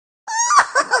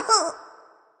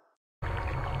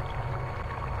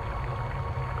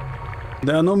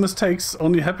There are no mistakes,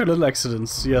 only happy little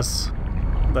accidents. Yes,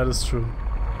 that is true.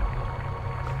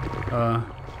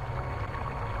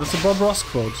 That's a Bob Ross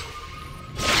quote.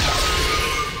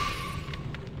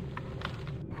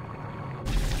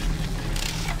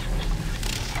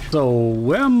 So,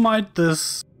 where might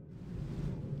this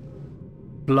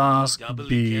flask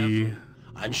be? Careful.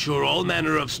 I'm sure all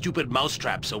manner of stupid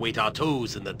mousetraps await our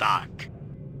toes in the dark.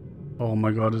 Oh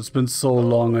my god, it's been so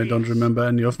long, I don't remember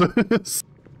any of this.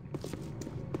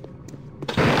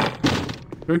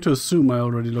 I'm going to assume I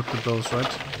already looked at those,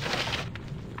 right?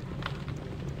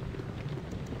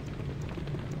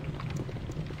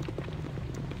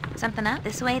 Something up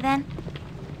this way then?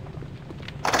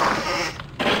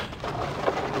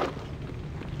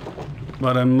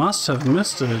 But I must have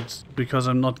missed it, because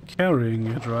I'm not carrying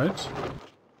it, right?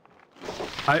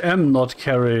 I am not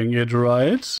carrying it,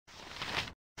 right?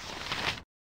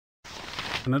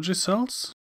 Energy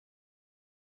cells?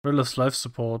 Fearless life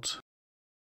support.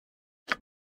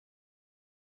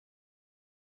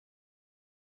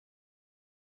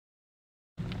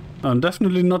 I'm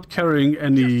definitely not carrying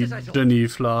any Jenny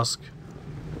flask.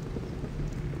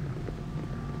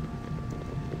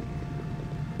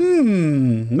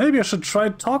 Maybe I should try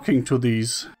talking to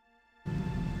these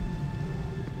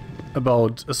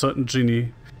about a certain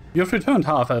genie. You've returned,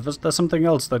 half-elf. Is there something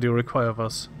else that you require of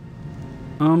us?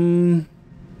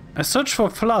 I searched for a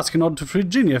flask in order to free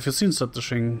Genie. Have you seen such a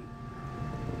thing?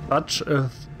 Such a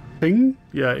thing?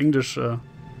 Yeah, English. I'm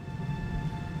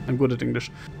good at English.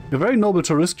 You're very noble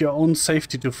to risk your own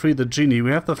safety to free the Genie.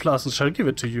 We have the flask and shall give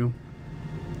it to you.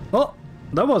 Oh,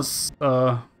 that was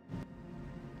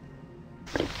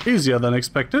easier than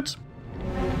expected.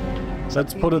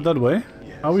 Let's put it that way.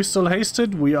 Yes. Are we still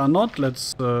hasted? We are not.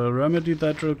 Let's remedy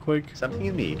that real quick. Something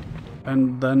you need.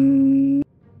 And then...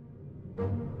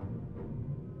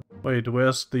 Wait,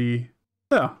 where's the...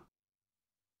 There.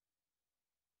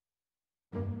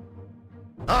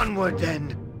 Onward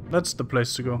then. That's the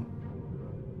place to go.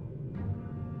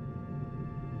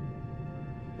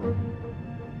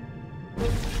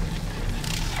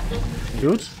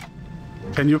 Good.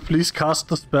 Can you please cast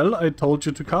the spell I told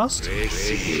you to cast?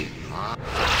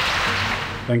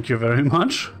 Thank you very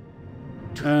much.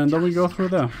 And then we go through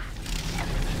there.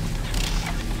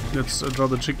 Let's draw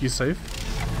the cheeky save.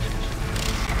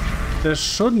 There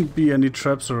shouldn't be any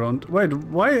traps around. Wait,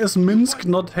 why is Minsk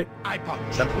not...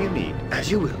 Something you need. As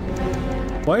you will.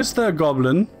 Why is there a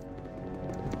goblin?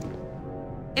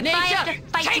 If I have to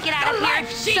fight to get out of here,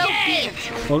 so be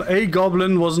it. Well, a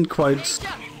goblin wasn't quite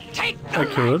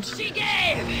accurate. If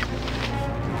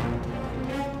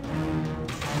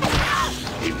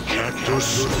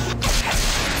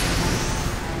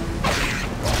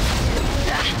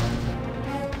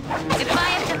I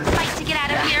have to fight to get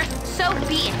out of here, so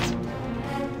be it.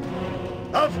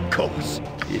 Of course.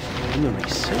 If memory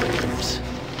serves.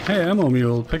 Hey, ammo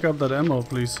mule, pick up that ammo,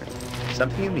 please.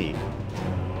 Something you need.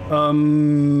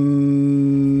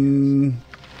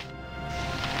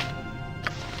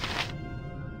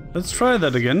 Let's try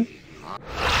that again.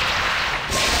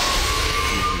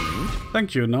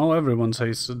 Thank you, now everyone's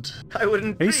hasted. I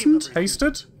wouldn't dream Hastened? of-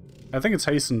 Hasted? I think it's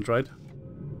hastened, right?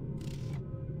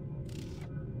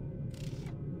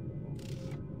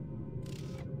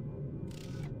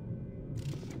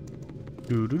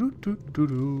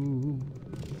 Do-do-do-do-do-do.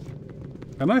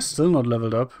 Am I still not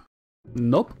leveled up?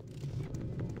 Nope.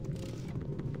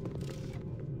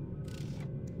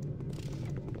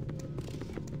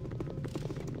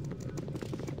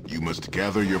 You must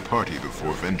gather your party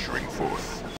before venturing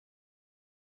forth.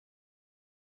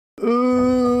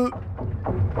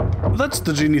 That's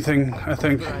the genie thing, I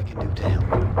think. Whatever I can do to help.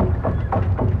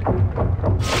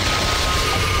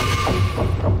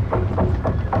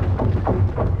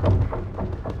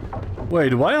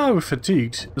 Wait, why are we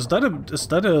fatigued? Is that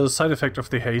a side effect of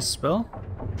the haste spell?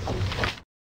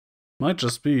 Might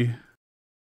just be.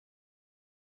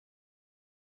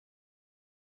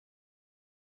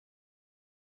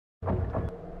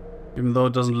 Even though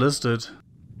it doesn't list it.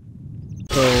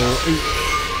 So...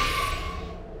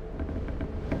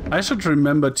 I should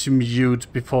remember to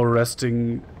mute before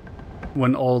resting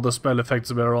when all the spell effects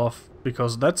wear off,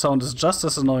 because that sound is just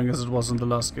as annoying as it was in the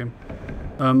last game.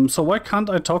 So why can't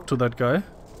I talk to that guy?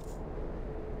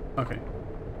 Okay.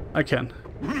 I can.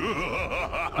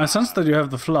 I sense that you have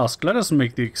the flask. Let us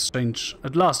make the exchange.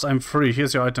 At last, I'm free.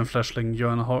 Here's your item, fleshling. You're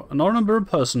an honorable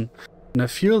person. And I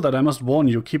feel that I must warn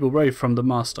you, keep away from the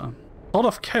master. Thought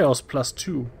of chaos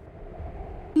 +2.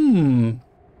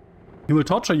 He will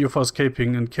torture you for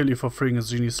escaping and kill you for freeing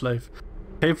his genie slave.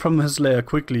 Escape from his lair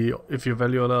quickly if you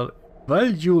value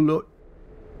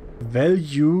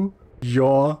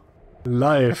your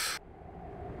life.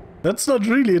 That's not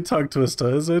really a tongue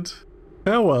twister, is it?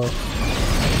 Farewell.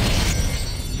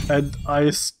 And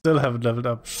I still haven't leveled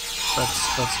up.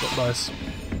 That's not nice.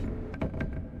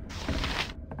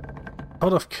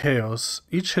 Out of Chaos.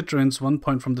 Each hit drains 1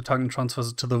 point from the target and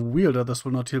transfers it to the wielder. This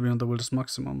will not heal beyond the wielder's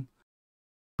maximum.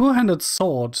 Two-handed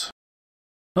sword.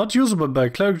 Not usable by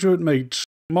cleric, druid, mage,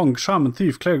 monk, shaman,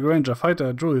 thief, cleric, ranger,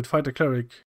 fighter, druid, fighter,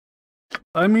 cleric.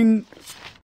 I mean,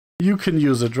 you can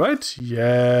use it, right?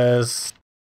 Yes.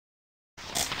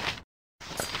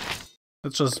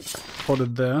 Let's just put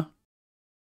it there.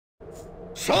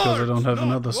 Because I don't have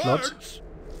another slot.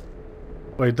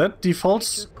 Wait, that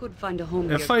defaults...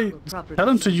 If I tell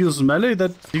him to use melee,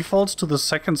 that defaults to the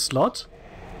second slot?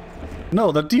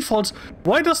 No, that defaults...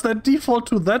 Why does that default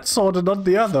to that sword and not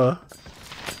the other?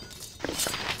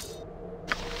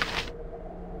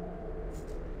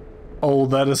 Oh,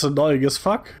 that is annoying as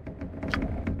fuck.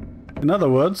 In other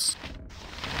words...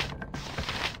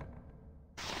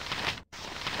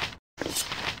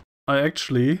 I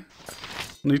actually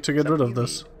need to get rid of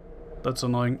this. That's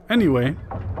annoying. Anyway,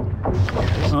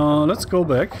 let's go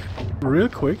back real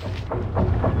quick.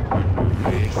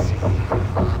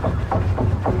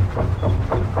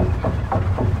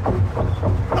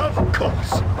 Of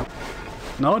course.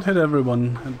 Now it hit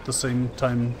everyone at the same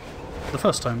time the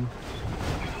first time.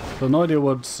 So no idea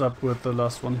what's up with the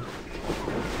last one.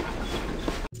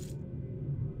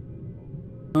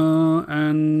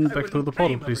 And back through the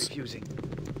portal, please.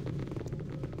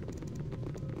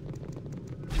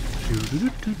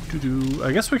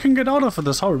 I guess we can get out of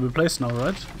this horrible place now,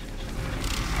 right?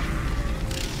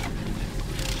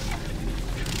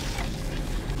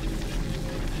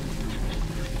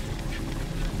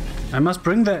 I must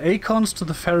bring the acorns to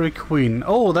the Fairy Queen.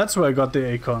 Oh, that's where I got the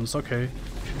acorns, okay.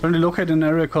 Currently located in an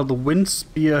area called the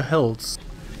Windspear Hills.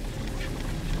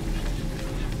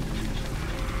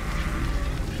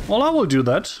 Well, I will do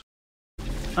that.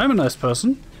 I'm a nice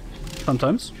person.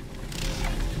 Sometimes.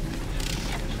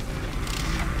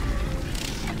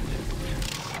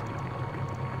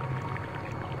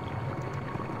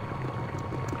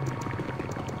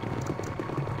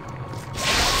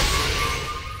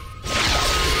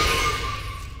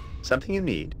 Something you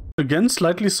need? Again,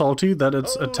 slightly salty that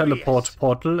it's a teleport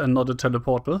portal and not a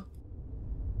teleportal.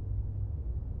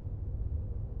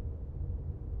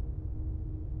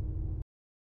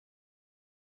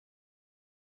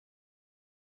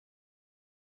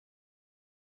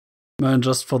 And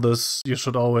just for this, you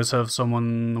should always have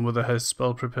someone with a haste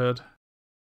spell prepared.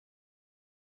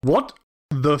 What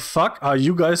the fuck are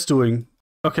you guys doing?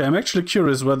 Okay, I'm actually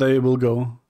curious where they will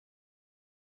go.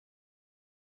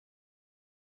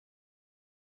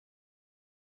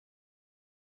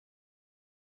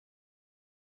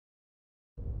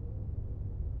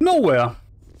 Nowhere.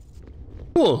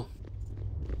 Cool.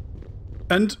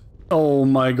 And, oh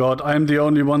my god, I'm the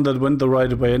only one that went the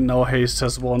right way and now haste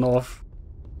has worn off.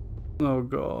 Oh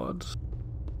god.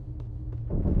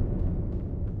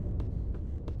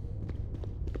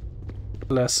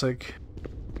 Classic.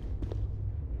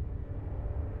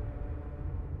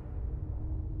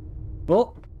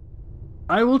 Well,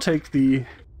 I will take the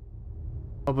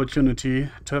opportunity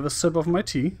to have a sip of my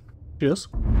tea. Cheers.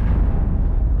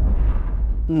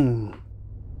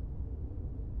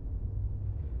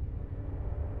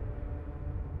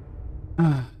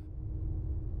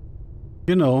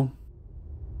 You know,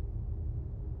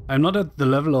 I'm not at the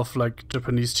level of like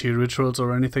Japanese tea rituals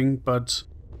or anything, but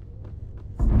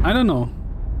I don't know.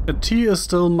 A tea is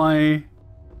still my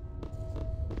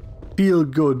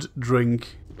feel-good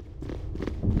drink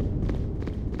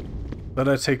that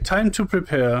I take time to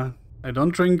prepare. I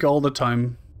don't drink all the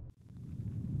time.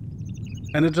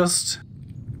 And it just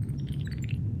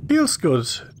feels good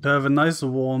to have a nice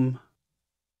warm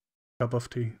cup of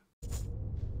tea.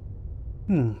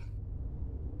 And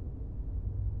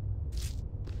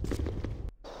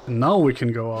now we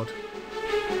can go out.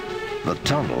 The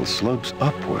tunnel slopes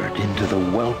upward into the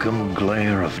welcome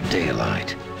glare of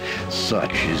daylight.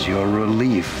 Such is your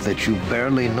relief that you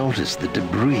barely notice the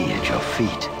debris at your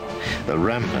feet, the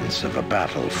remnants of a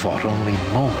battle fought only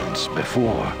moments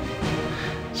before.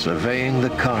 Surveying the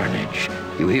carnage,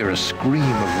 you hear a scream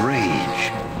of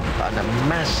rage, and a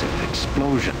massive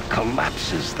explosion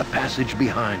collapses the passage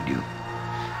behind you.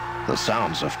 The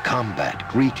sounds of combat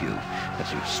greet you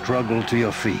as you struggle to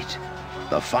your feet.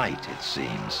 The fight, it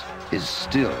seems, is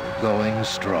still going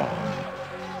strong.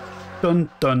 Dun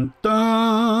dun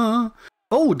dun!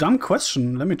 Oh, dumb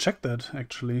question. Let me check that,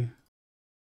 actually.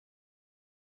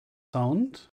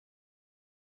 Sound.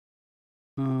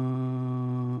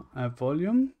 App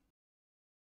volume.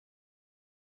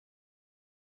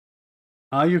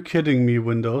 Are you kidding me,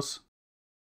 Windows?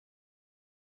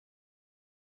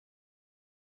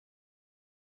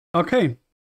 Okay.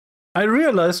 I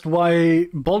realized why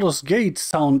Baldur's Gate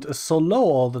sound is so low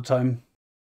all the time.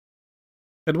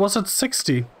 It was at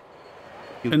 60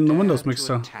 in the Windows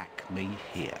mixer. Attack me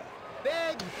here.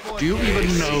 Do you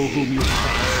even know whom you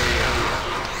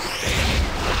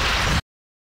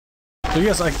So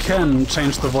yes, I can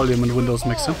change the volume in Windows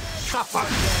mixer. suffer?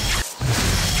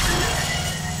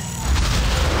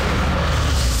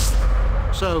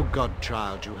 So,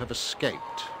 godchild, you have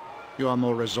escaped. You are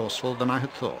more resourceful than I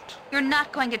had thought. You're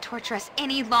not going to torture us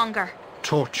any longer.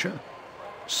 Torture?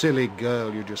 Silly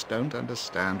girl, you just don't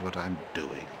understand what I'm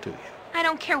doing, do you? I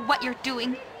don't care what you're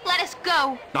doing. Let us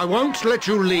go. I won't let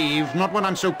you leave, not when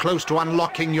I'm so close to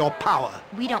unlocking your power.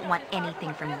 We don't want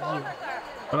anything from you.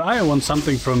 But I want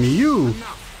something from you.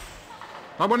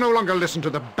 I will no longer listen to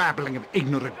the babbling of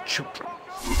ignorant children.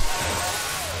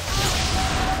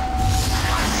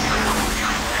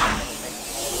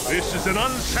 This is an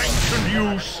unsanctioned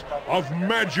use of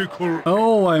magical...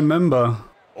 Oh, I remember.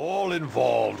 All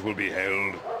involved will be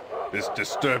held. This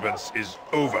disturbance is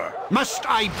over. Must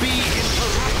I be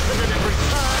interrupted at every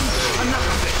turn? Enough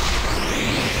of this!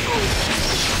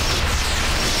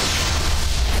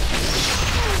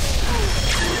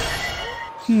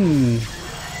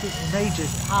 This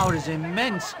mage's power is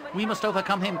immense. We must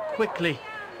overcome him quickly.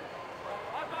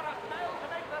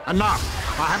 Enough!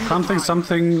 I haven't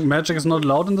Something, magic is not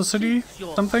allowed in the city?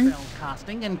 Your Something? spell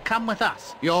casting and come with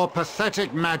us. Your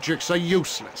pathetic magics are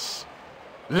useless.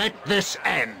 Let this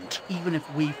end. Even if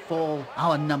we fall,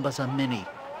 our numbers are many.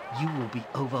 You will be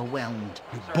overwhelmed.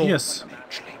 Bore Yes. me,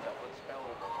 Mageling.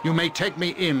 You may take me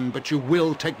in, but you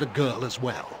will take the girl as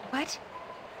well. What?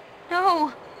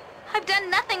 No. I've done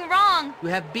nothing wrong. You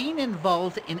have been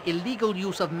involved in illegal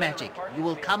use of magic. You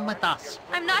will come with us.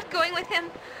 I'm not going with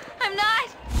him. I'm not.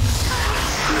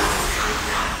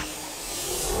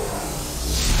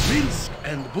 Minsk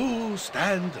and Boo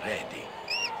stand ready.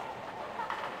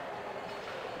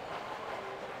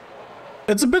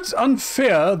 It's a bit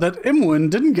unfair that Imwin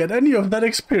didn't get any of that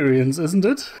experience, isn't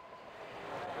it?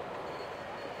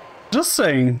 Just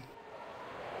saying.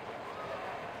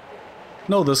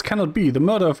 No, this cannot be. The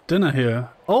murder of Dinner here.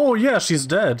 Oh yeah, she's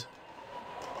dead.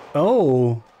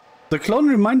 Oh. The clone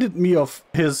reminded me of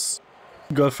his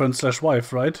girlfriend slash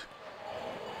wife, right?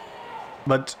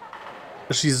 But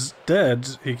she's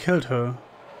dead. He killed her.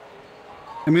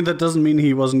 I mean, that doesn't mean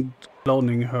he wasn't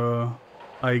cloning her,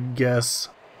 I guess.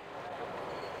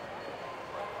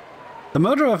 The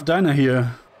murder of Dinah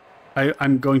here.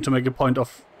 I'm going to make a point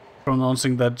of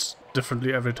pronouncing that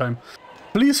differently every time.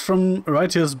 Flees from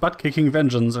Righteous butt-kicking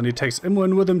vengeance, and he takes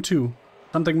Imwin with him too.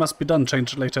 Something must be done,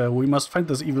 changed later. We must find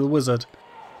this evil wizard.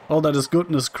 All that is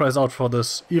goodness cries out for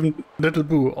this, even little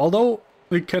Boo, although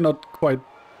he cannot quite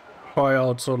cry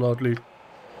out so loudly.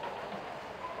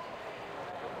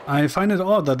 I find it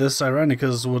odd that this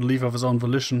Irenicus would leave of his own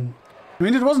volition. I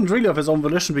mean, it wasn't really of his own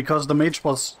volition because the mage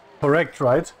was correct,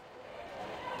 right?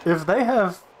 If they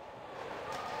have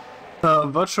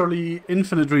virtually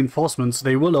infinite reinforcements,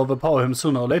 they will overpower him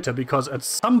sooner or later, because at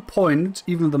some point,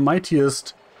 even the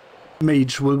mightiest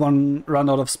mage will run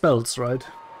out of spells, right?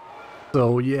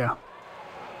 So, yeah.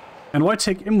 And why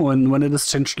take Imwin when it is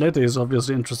changed later? Is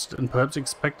obviously interested and perhaps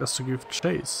expect us to give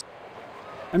chase.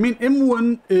 I mean,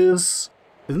 Imwin is...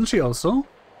 Isn't she also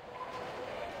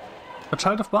a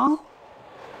child of Baal?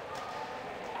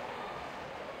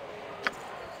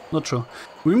 Not sure.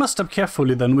 We must step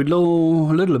carefully then. We know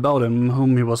little about him,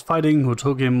 whom he was fighting, who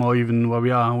took him, or even where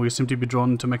we are. We seem to be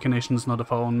drawn into machinations not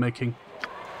of our own making.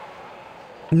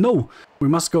 No! We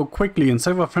must go quickly and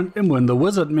save our friend Imwin. The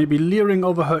wizard may be leering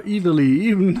over her evilly,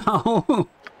 even now. Do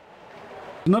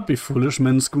not be foolish,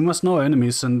 Minsk. We must know our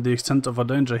enemies and the extent of our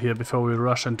danger here before we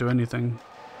rush into anything.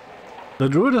 The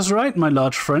druid is right, my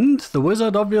large friend. The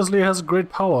wizard obviously has great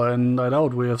power, and I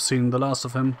doubt we have seen the last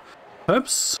of him.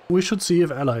 Perhaps we should see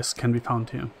if allies can be found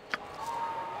here.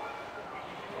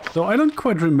 So I don't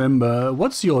quite remember.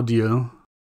 What's your deal?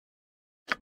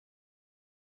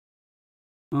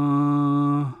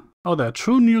 Oh, they're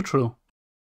true neutral.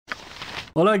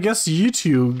 Well, I guess you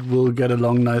two will get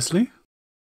along nicely.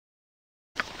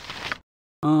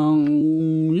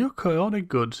 You're chaotic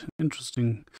good.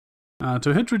 Interesting.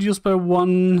 To hit reduced by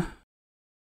 1.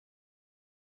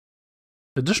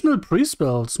 Additional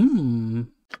pre-spells.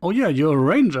 Oh yeah, you're a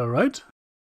ranger, right?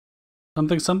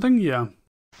 Something? Yeah.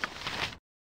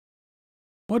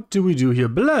 What do we do here?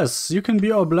 Bless! You can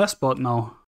be our bless bot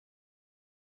now.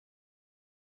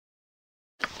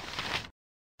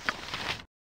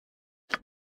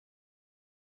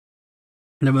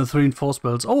 Level 3 and 4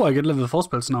 spells. Oh, I get level 4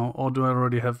 spells now. Or do I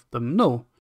already have them? No.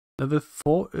 Level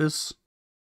 4 is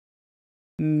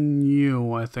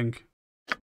new, I think.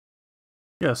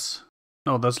 Yes.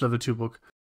 No, that's level 2 book.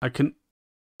 I can...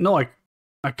 No,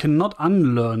 I cannot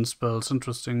unlearn spells.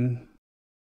 Interesting.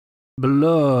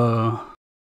 Blur.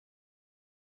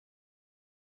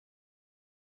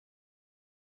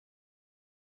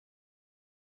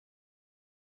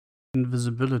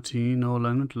 Invisibility, no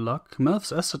alignment, luck.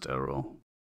 Melv's acid arrow.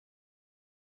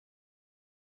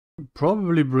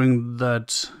 Probably bring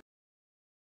that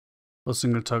for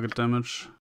single target damage.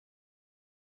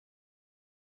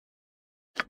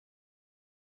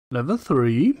 Level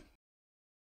 3.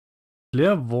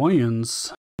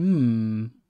 Clairvoyance.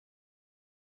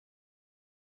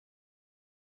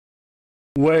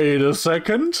 Wait a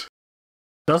second.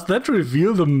 Does that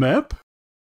reveal the map?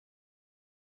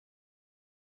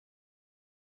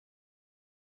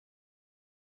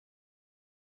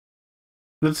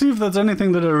 Let's see if that's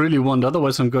anything that I really want,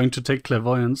 otherwise I'm going to take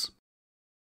Clairvoyance.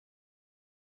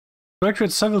 To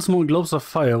create several small globes of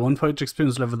fire, one for each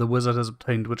experience level the wizard has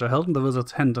obtained, which are held in the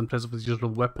wizard's hand in place of his usual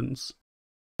weapons.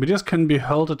 Meteors can be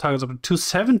hurled at targets up to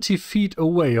 270 feet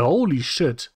away, holy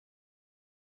shit!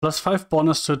 Plus 5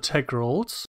 bonus to attack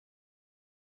rolls.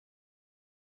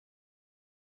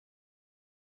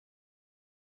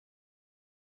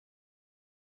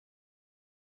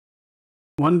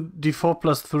 One d4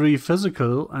 plus 3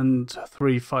 physical and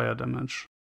 3 fire damage.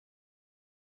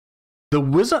 The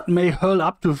wizard may hurl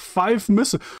up to 5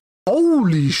 missiles.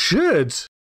 Holy shit!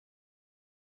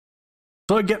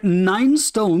 So I get 9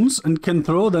 stones and can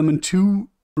throw them in 2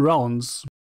 rounds.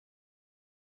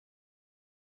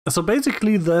 So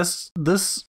basically there's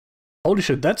this... Holy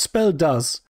shit, that spell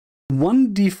does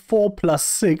 1d4 plus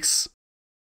 6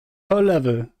 per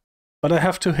level. But I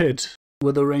have to hit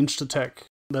with a ranged attack.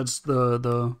 That's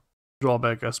the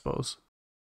drawback, I suppose.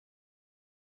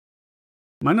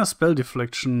 Minor spell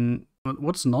deflection.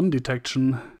 What's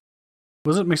non-detection?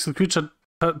 Wizard makes the creature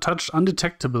touch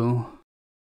undetectable.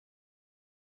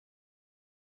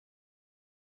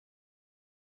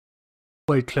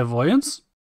 Wait, clairvoyance?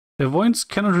 Clairvoyance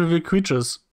cannot reveal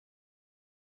creatures.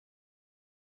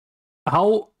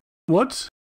 How? What?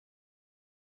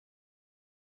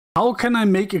 How can I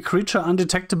make a creature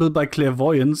undetectable by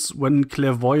clairvoyance when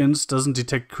clairvoyance doesn't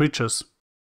detect creatures?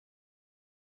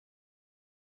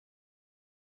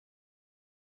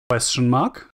 Question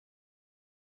mark?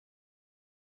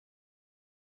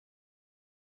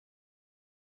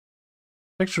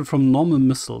 Protection from normal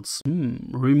missiles.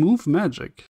 Remove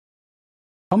magic.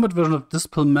 Combat version of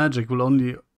Dispel Magic will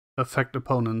only affect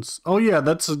opponents. Oh yeah,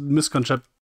 that's a misconception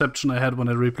I had when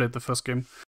I replayed the first game.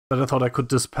 That I thought I could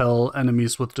dispel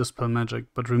enemies with Dispel Magic,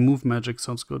 but remove magic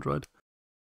sounds good, right?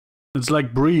 It's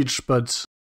like Breach, but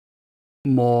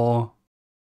more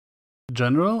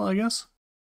general, I guess?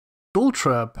 Soul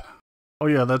Trap. Oh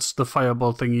yeah, that's the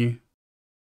fireball thingy.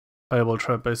 Fireball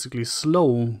trap, basically.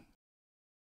 Slow.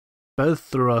 Spell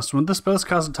Thrust. When the spell is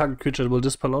cast on target creature, it will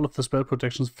dispel all of the spell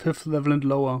protections 5th level and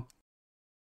lower.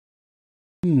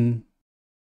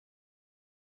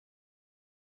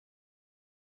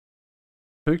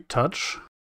 Quick Touch.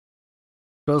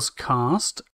 Spells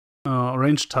cast.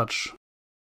 Range Touch.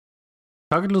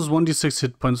 Target loses 1d6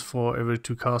 hit points for every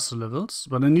 2 caster levels,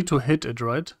 but I need to hit it,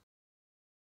 right?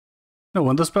 No,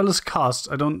 when the spell is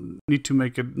cast, I don't need to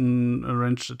make it a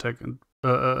ranged attack, and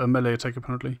a melee attack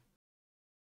apparently.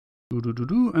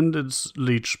 And it's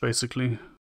Leech, basically.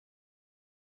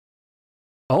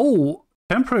 Oh,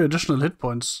 temporary additional hit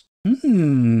points.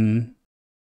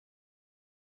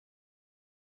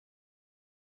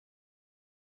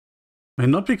 May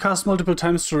not be cast multiple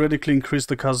times to radically increase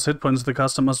the caster's hit points. The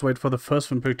caster must wait for the first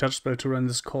vampiric touch spell to run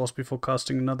this course before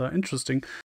casting another. Interesting.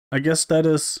 I guess that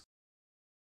is...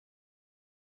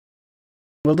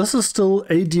 Well, this is still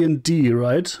AD&D,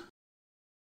 right?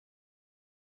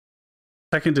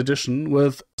 2nd edition,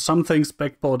 with some things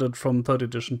backported from 3rd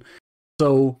edition.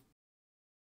 So,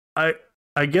 I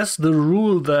guess the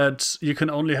rule that you can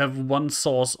only have one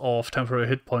source of temporary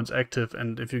hit points active,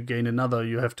 and if you gain another,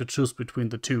 you have to choose between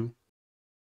the two,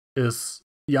 is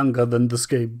younger than this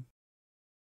game.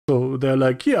 So they're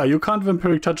like, yeah, you can't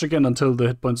vampiric touch again until the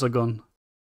hit points are gone.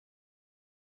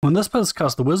 When this spell is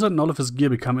cast, the wizard and all of his gear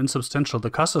become insubstantial.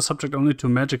 The caster is subject only to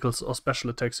magical or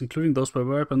special attacks, including those by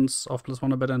weapons of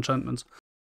 +1 or better enchantments,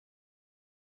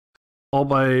 or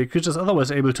by creatures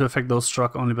otherwise able to affect those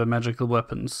struck only by magical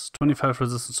weapons. 25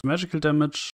 resistance to magical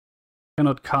damage.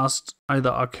 Cannot cast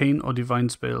either arcane or divine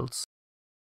spells.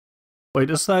 Wait,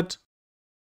 is that...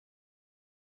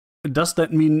 Does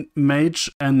that mean mage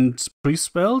and priest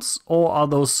spells, or are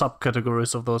those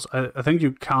subcategories of those? I think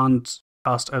you can't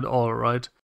cast at all, right?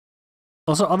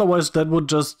 Also, otherwise that would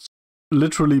just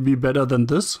literally be better than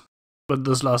this, but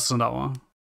this lasts an hour.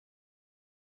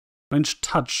 Range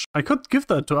touch. I could give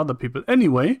that to other people.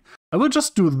 Anyway, I will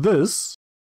just do this.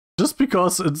 Just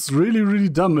because it's really, really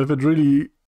dumb if it really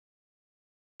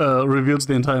reveals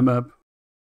the entire map.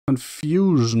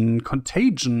 Confusion.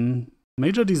 Contagion.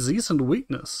 Major disease and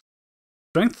weakness.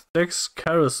 Strength, dex,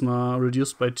 charisma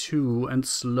reduced by 2 and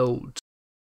slowed.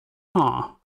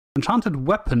 Ah. Enchanted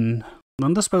weapon.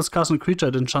 When the spell is cast on a creature,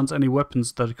 it enchants any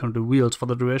weapons that it currently wields. For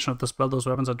the duration of the spell, those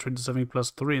weapons are treated as having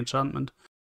 +3 enchantment.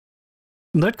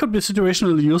 That could be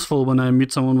situationally useful when I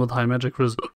meet someone with high magic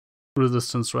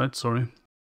resistance, right? Sorry.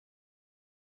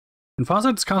 In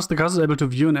Farsight it's cast, the caster is able to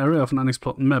view an area of an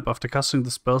unexplored map. After casting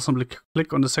the spell, simply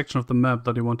click on the section of the map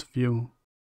that you want to view.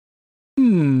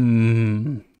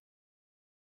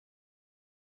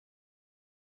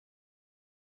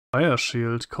 Fire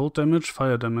shield, cold damage,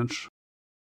 fire damage.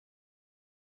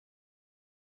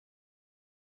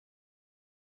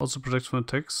 Also protects from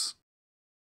attacks.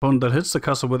 Opponent that hits the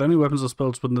caster with any weapons or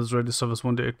spells within its radius suffers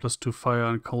 1d8 +2 fire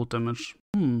and cold damage.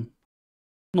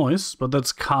 Nice, but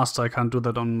that's cast, I can't do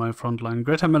that on my front line.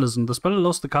 Greater Melism. The spell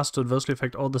allows the caster to adversely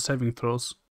affect all the saving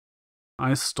throws.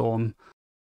 Ice Storm.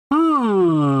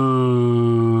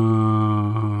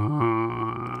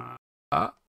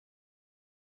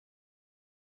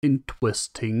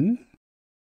 Interesting.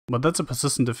 But that's a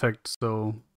persistent effect,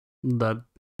 so that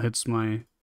hits my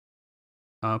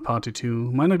party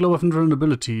too. Minor glow of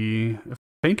invulnerability. A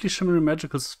faintly shimmering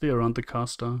magical sphere around the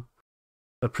caster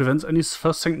that prevents any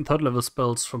first, second, third level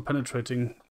spells from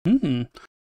penetrating.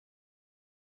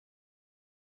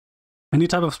 Any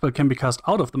type of spell can be cast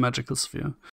out of the magical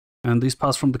sphere, and these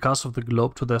pass from the caster of the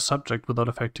globe to their subject without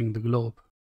affecting the globe.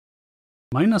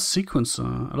 Minor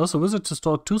Sequencer allows a wizard to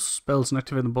store 2 spells and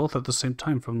activate them both at the same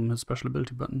time from his special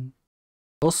ability button.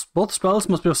 Both spells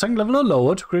must be of 2nd level or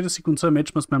lower. To create a sequencer, a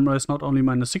mage must memorize not only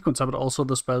Minor Sequencer, but also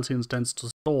the spells he intends to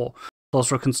store.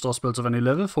 Sorcerer can store spells of any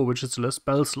level, for which it's less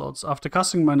spell slots. After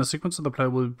casting Minor Sequencer, the player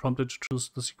will be prompted to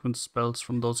choose the sequence spells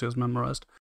from those he has memorized.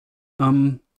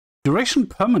 Duration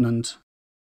permanent.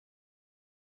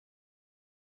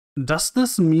 Does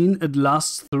this mean it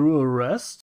lasts through a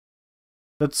rest?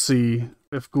 Let's see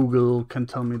if Google can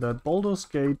tell me that. Baldur's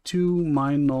Gate 2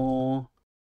 Minor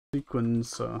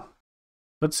Sequencer.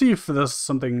 Let's see if there's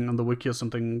something on the wiki or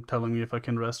something telling me if I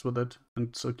can rest with it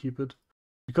and still keep it.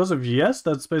 Because if yes,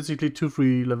 that's basically 2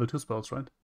 free level 2 spells, right?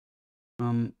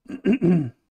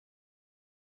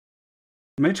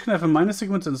 Mage can have a minor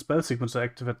sequence and a spell sequencer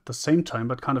active at the same time,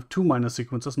 but can't have 2 minor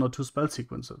sequences, not 2 spell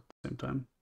sequences at the same time.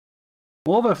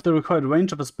 Moreover, if the required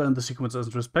range of a spell and the sequence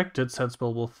isn't respected, said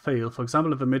spell will fail. For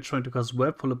example, if a mage trying to cast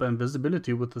web followed by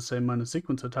invisibility with the same minor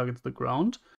sequencer targets the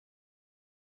ground,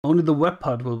 only the web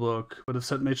part will work. But if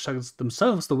said mage targets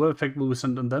themselves, the web effect will be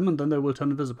sent on them and then they will turn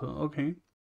invisible. Okay.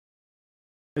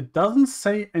 It doesn't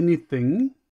say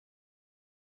anything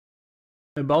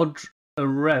about a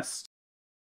rest.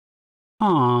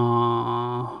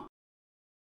 Ah.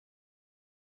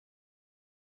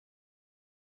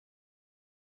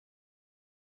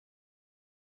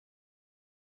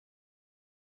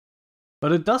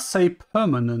 But it does say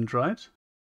permanent, right?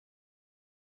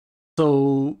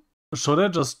 So, should I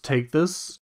just take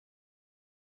this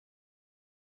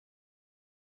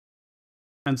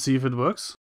and see if it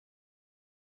works?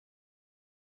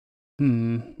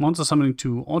 Monster Summoning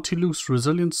 2. Ortilux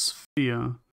Resilient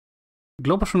Sphere.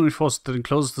 Global friendly force that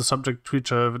encloses the subject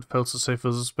creature if it fails to save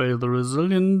versus fail. The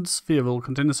Resilient Sphere will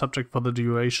contain the subject for the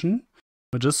duration,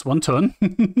 which is 1 turn.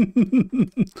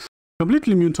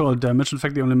 Completely immune to all damage. In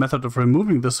fact, the only method of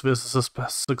removing this sphere is a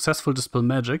successful Dispel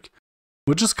Magic,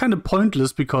 which is kind of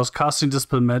pointless because casting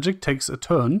Dispel Magic takes a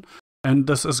turn, and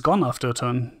this is gone after a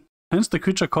turn. Hence, the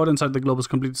creature caught inside the globe is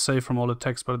completely safe from all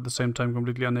attacks, but at the same time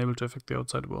completely unable to affect the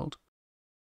outside world.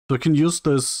 So I can use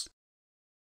this.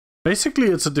 Basically,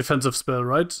 it's a defensive spell,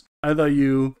 right? Either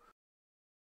you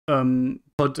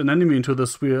put an enemy into the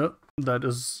sphere that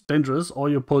is dangerous, or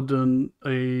you put an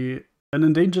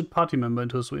endangered party member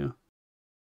into a sphere.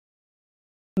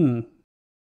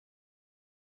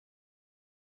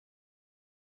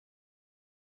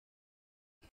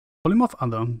 Polymorph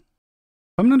Other.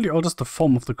 Permanently alters the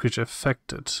form of the creature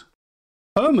affected.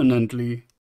 Permanently?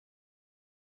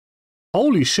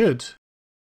 Holy shit!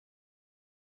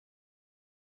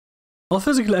 All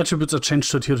physical attributes are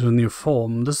changed to adhere to a new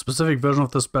form. This specific version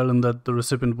of the spell in that the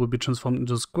recipient will be transformed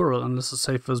into a squirrel unless a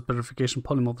save versus verification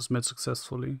polymorph is made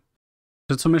successfully.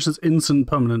 Transformation is instant and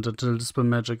permanent until Dispel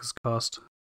Magic is cast.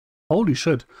 Holy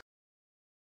shit.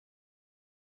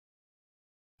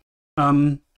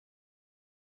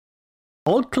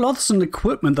 Old clothes and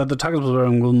equipment that the target was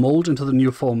wearing will mold into the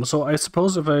new form. So I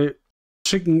suppose if I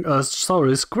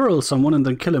squirrel someone and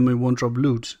then kill him, we won't drop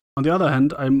loot. On the other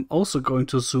hand, I'm also going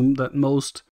to assume that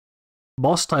most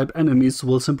boss-type enemies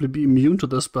will simply be immune to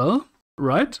the spell,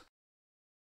 right?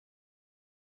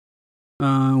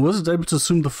 Was it able to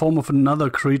assume the form of another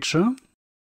creature?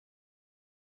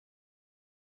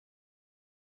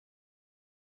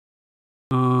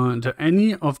 Into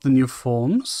any of the new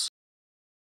forms.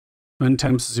 Many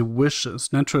times as he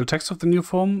wishes. Natural attacks of the new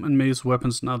form and may use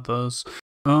weapons and others.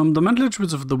 The mental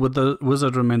attributes of the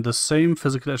wizard remain the same.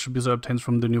 Physical attributes are obtained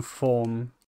from the new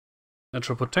form.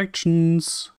 Natural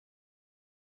protections.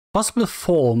 Possible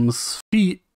forms.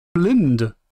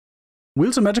 Blind.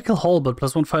 Wields a magical halberd,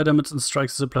 +1 fire damage and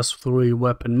strikes as a +3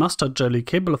 weapon. Mustard jelly,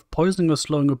 capable of poisoning or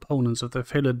slowing opponents if they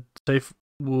fail a save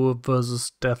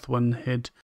versus death when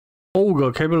hit.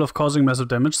 Ogre, capable of causing massive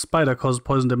damage. Spider causes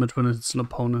poison damage when it hits an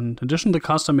opponent. In addition, the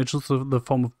caster may choose the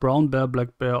form of brown bear,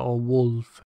 black bear, or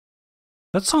wolf.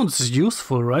 That sounds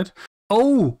useful, right?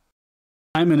 Oh!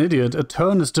 I'm an idiot. A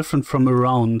turn is different from a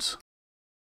round.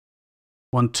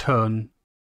 1 turn.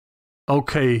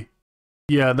 Okay.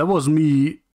 Yeah, that was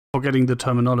me forgetting the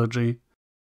terminology.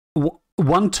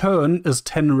 1 turn is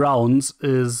 10 rounds,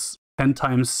 is 10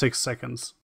 times 6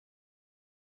 seconds.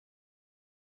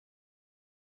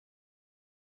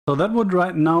 So that would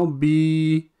right now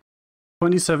be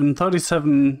 37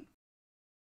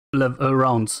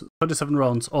 rounds. 37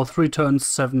 rounds, or 3 turns,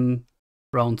 7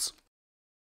 rounds.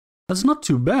 That's not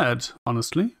too bad,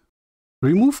 honestly.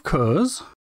 Remove curse.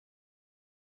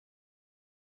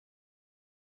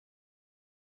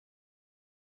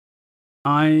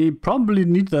 I probably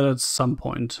need that at some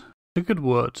point. Ticket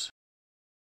word.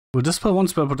 Will dispel 1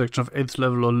 spell protection of 8th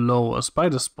level or lower.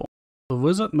 Spider spawn. The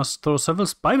wizard must throw several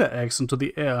spider eggs into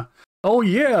the air. Oh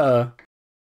yeah!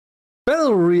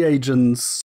 Spell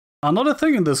reagents are not a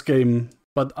thing in this game,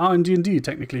 but are in D&D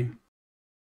technically.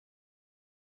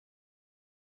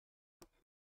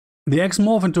 The eggs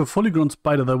morph into a fully grown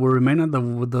spider that will remain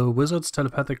under the wizard's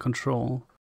telepathic control.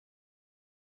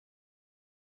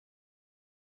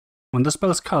 When the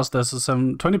spell is cast, there's a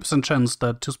 20% chance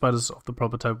that 2 spiders of the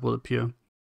proper type will appear.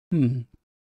 Spirit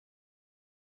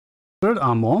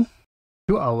armor.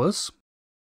 2 hours.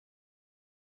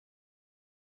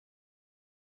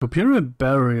 Superior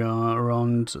barrier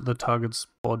around the target's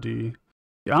body.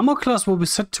 The armor class will be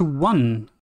set to 1.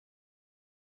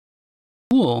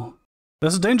 Cool.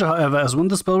 There's a danger, however, as when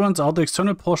the spell runs out, the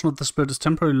external portion of the spirit is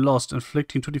temporarily lost,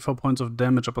 inflicting 24 points of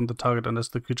damage upon the target unless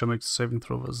the creature makes a saving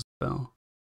throw for the spell.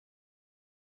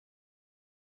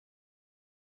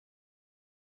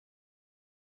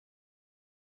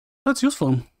 That's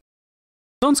useful.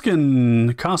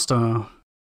 Stoneskin caster.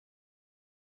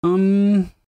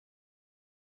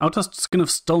 Outer skin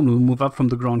of stone will move up from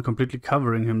the ground, completely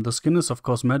covering him. The skin is of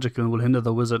course magical and will hinder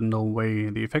the wizard in no way.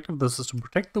 The effect of this is to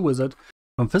protect the wizard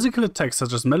from physical attacks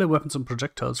such as melee weapons and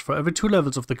projectiles. For every 2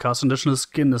 levels of the cast, additional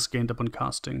skin is gained upon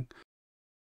casting.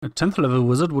 A 10th level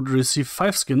wizard would receive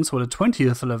 5 skins, while a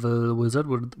 20th level wizard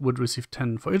would receive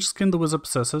 10. For each skin the wizard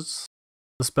possesses,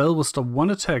 the spell will stop 1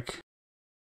 attack.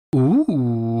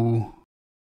 Ooh.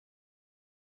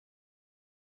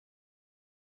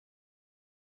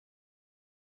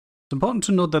 It's important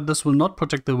to note that this will not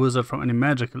protect the wizard from any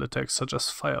magical attacks, such as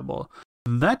fireball.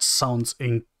 That sounds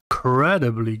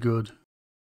incredibly good.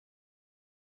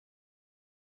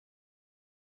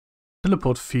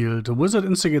 Teleport field. The wizard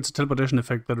instigates a teleportation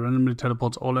effect that randomly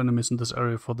teleports all enemies in this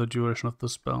area for the duration of the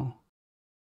spell.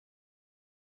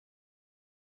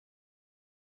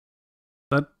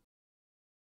 That,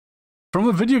 from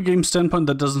a video game standpoint,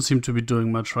 that doesn't seem to be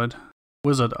doing much, right?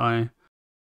 Wizard eye.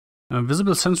 A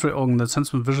visible sensory organ that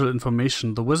sends me visual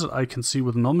information. The wizard eye can see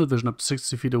with normal vision up to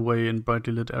 60 feet away in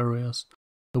brightly lit areas.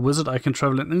 The wizard eye can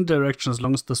travel in any direction as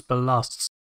long as the spell lasts,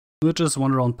 which is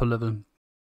 1 round per level.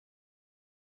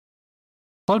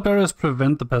 All barriers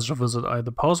prevent the passage of wizard eye.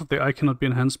 The powers of the eye cannot be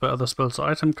enhanced by other spells or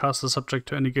items cast as subject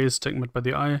to any gaze segment by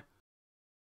the eye.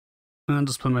 And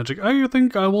dispel magic. I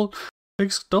think I will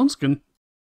take Stoneskin.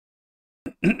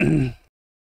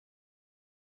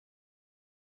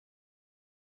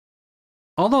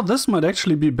 Although this might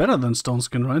actually be better than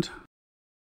Stoneskin, right?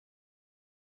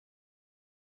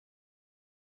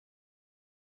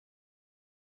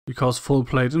 Because full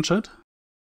plate and shit.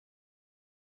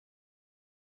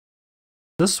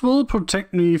 This will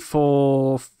protect me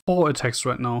for 4 attacks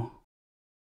right now.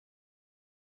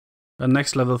 And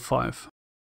next level 5.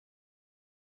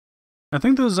 I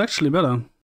think this is actually better.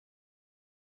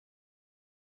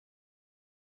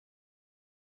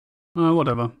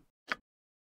 Whatever.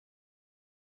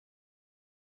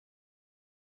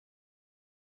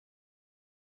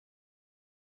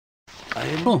 I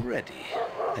am ready,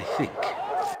 I think.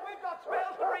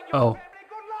 Oh.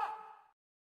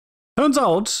 Turns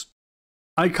out,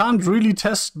 I can't really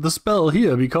test the spell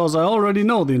here because I already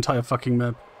know the entire fucking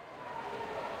map.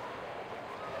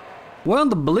 Where in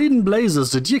the bleeding blazes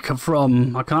did you come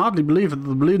from? I can hardly believe that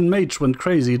the bleeding mage went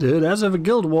crazy, dude. As if a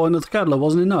guild war in Athkatla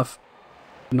wasn't enough.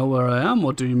 You know where I am?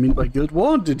 What do you mean by guild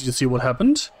war? Did you see what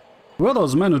happened? Who are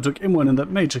those men who took Imwen and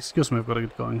that mage? Excuse me, I've got to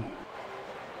get going.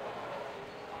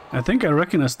 I think I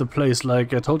recognize the place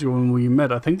like I told you when we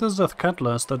met. I think this is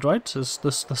Athkatla, is that right? Is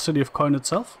this the city of coin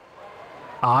itself?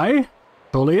 Aye,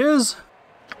 surely is.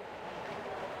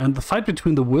 And the fight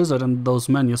between the wizard and those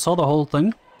men, you saw the whole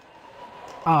thing?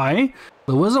 Aye,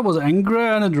 the wizard was angry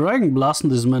and a dragon blasted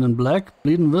these men in black.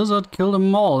 Bleeding wizard killed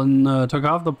them all and took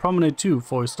half the promenade too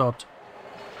before he stopped.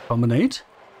 Promenade?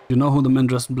 You know who the men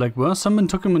dressed in black were? Some men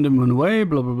took him and went away,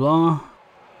 blah blah blah.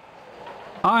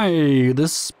 Aye,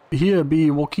 this here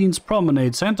be Joaquin's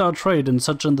promenade, sent our trade and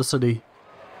such in the city.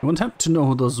 You won't happen to know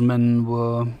who those men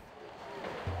were.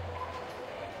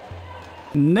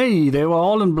 Nay, they were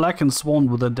all in black and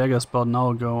swarmed with their daggers about an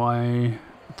hour ago. I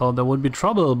thought there would be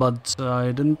trouble, but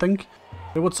I didn't think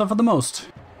they would suffer the most.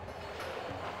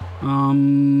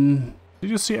 Did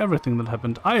you see everything that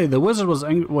happened? Aye, the wizard was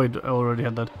angry. Wait, I already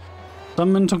had that.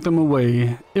 Some men took them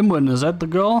away. Imwen, is that the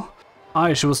girl?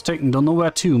 Aye, she was taken, don't know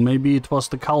where to. Maybe it was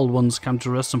the cowled ones come to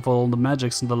rest him for all the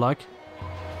magics and the like.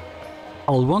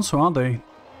 Cowled ones, who are they?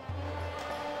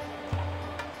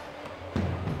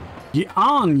 Ye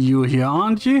aren't you here,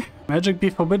 aren't ye? Magic be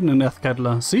forbidden in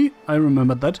Athkatla. See, I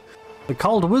remembered that. The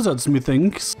cowled wizards,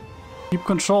 methinks, keep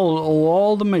control over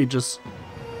all the mages.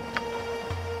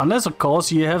 Unless, of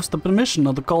course, ye have the permission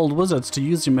of the cowled wizards to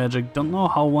use your magic. Don't know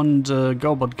how one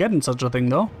go about getting such a thing,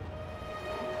 though.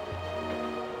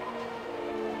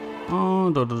 Oh,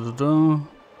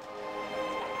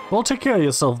 Well, take care of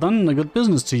yourself then. A good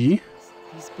business to ye.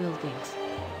 These buildings.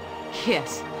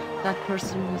 Yes, that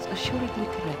person was assuredly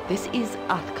correct. This is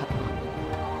Athkatla.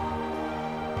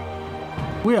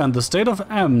 We are in the state of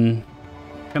M.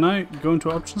 Can I go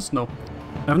into options? No.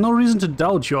 I have no reason to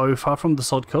doubt you. Are you far from the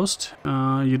South Coast?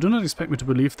 You do not expect me to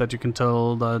believe that you can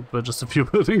tell that we're just a few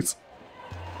buildings.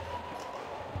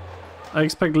 I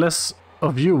expect less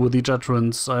of you with each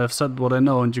utterance. I have said what I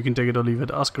know and you can take it or leave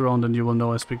it. Ask around and you will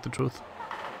know I speak the truth.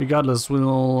 Regardless,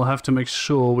 we'll have to make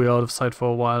sure we're out of sight for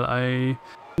a while. I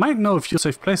might know a few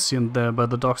safe places here and there by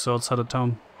the docks outside of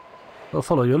town. I'll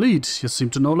follow your lead. You seem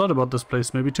to know a lot about this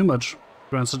place, maybe too much.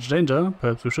 If we're in such danger,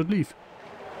 perhaps we should leave.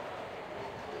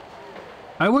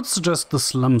 I would suggest the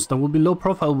slums. There will be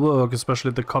low-profile work, especially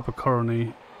at the Copper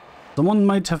Colony. Someone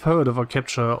might have heard of our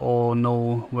capture or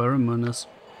know where Imwen is.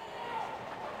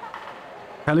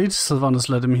 Khalid, Sylvanus,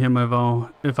 let him hear my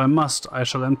vow. If I must, I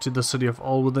shall empty the city of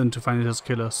all within to find his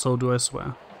killer, so do I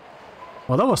swear.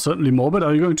 Well, that was certainly morbid.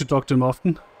 Are you going to talk to him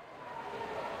often?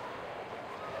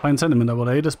 Fine sentiment, I will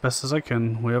aid as best as I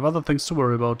can. We have other things to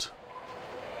worry about.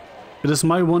 It is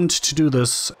my want to do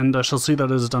this, and I shall see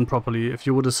that it is done properly. If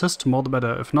you would assist, more the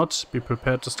better. If not, be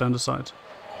prepared to stand aside.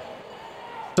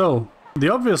 So,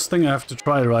 the obvious thing I have to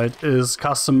try, right, is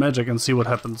cast some magic and see what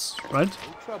happens, right?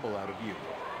 No trouble out of you.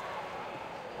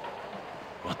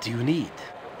 What do you need?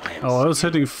 I was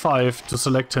hitting 5 to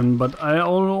select him, but I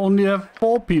only have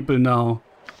 4 people now.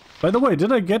 By the way,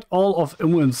 did I get all of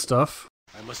Imwen's stuff?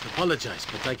 I must apologize,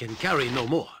 but I can carry no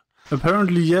more.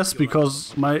 Apparently yes,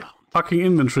 because my fucking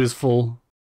inventory is full.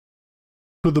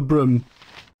 To the brim.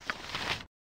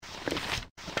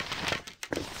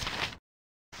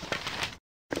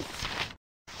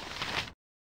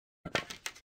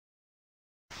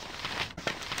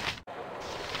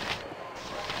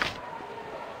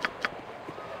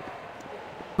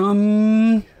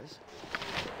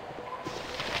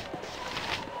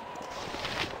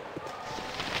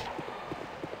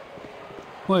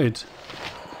 Wait.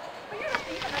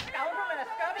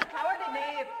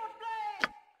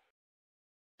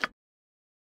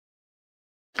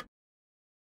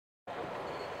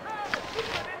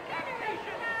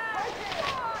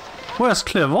 Where's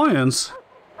clairvoyance?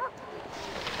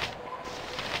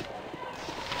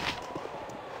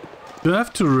 Do I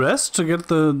have to rest to get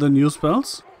the new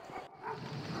spells?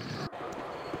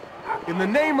 In the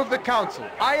name of the council,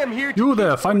 I am here to... You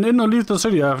there, find an inn or leave the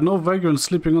city. I have no vagrants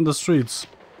sleeping on the streets.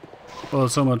 Well,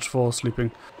 so much for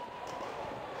sleeping.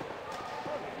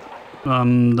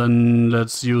 Then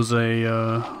let's use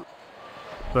a,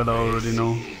 but I already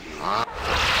know.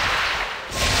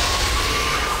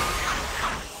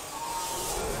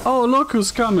 Oh, look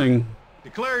who's coming!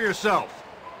 Declare yourself.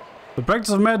 The practice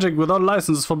of magic without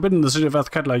license is forbidden in the city of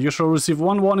Athkatla. You shall receive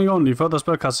one warning only. Further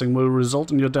spellcasting will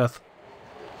result in your death.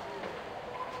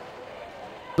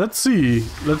 Let's see.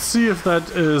 Let's see if that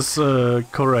is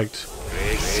correct.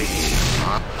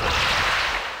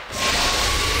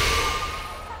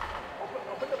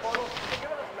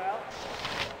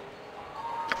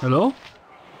 Hello?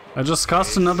 I just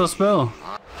cast another spell.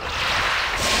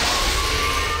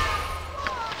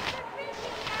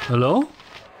 Hello?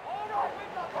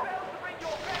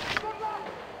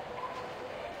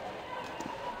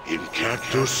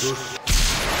 Incactus.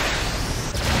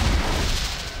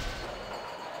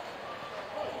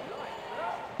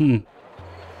 They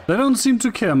don't seem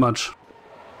to care much.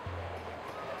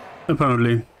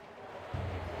 Apparently.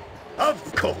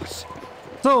 Of course.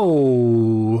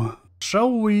 So,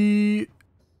 shall we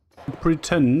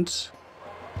pretend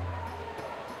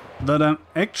that I'm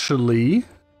actually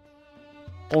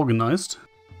organized?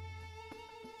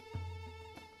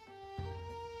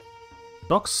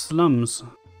 Docks slums.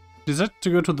 Decided to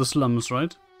go to the slums,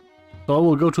 right? So I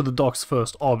will go to the docks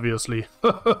first, obviously.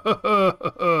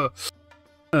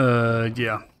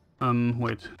 Yeah.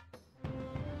 Wait.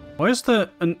 Why is there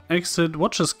an exit?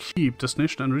 Watcher's Keep,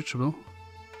 destination unreachable.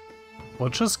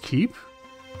 Watcher's Keep?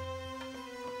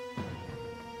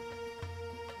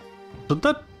 Should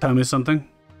that tell me something?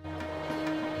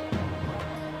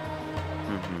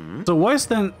 So why is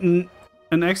there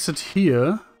an exit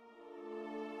here?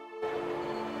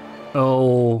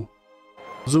 Oh.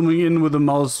 Zooming in with the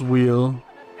mouse wheel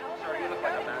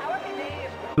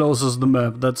closes the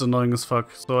map. That's annoying as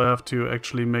fuck. So I have to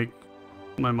actually make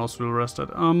my mouse wheel rested.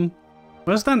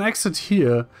 Where's there an exit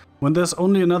here when there's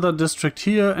only another district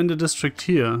here and a district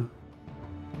here?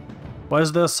 Why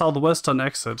is there a southwestern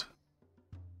exit?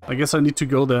 I guess I need to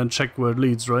go there and check where it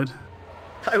leads, right?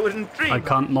 I wouldn't dream. I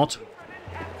can't not.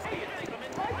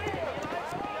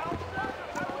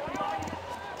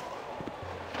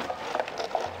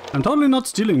 I'm totally not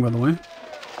stealing, by the way.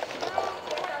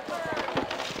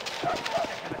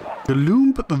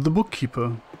 Gloom the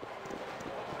bookkeeper.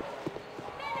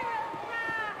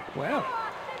 Well,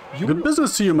 good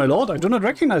business to you, my lord. I do not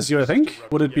recognize you, I think.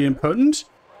 Would it be impertinent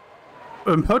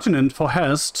for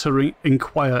Has to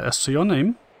inquire as to your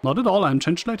name? Not at all, I am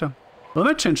changed later. Well,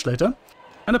 I change later.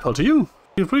 And appeal to you.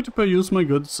 Feel free to peruse my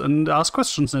goods and ask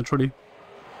questions, naturally.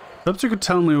 Perhaps you could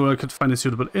tell me where I could find a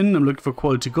suitable inn. I'm looking for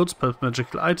quality goods, perhaps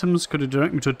magical items. Could you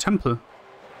direct me to a temple?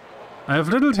 I have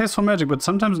little taste for magic, but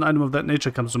sometimes an item of that nature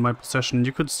comes to my possession.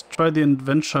 You could try the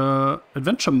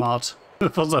adventure mart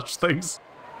for such things.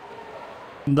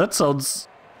 That sounds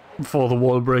for the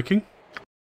wall breaking.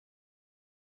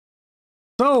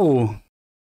 So,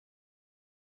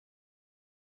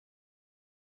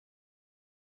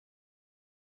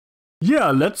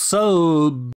 yeah, let's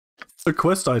sell a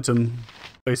quest item,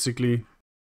 basically.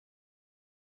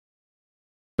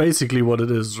 Basically what it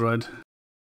is, right?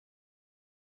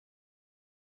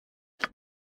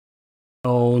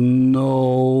 Oh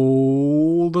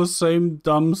no, the same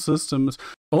dumb system is...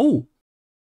 Oh!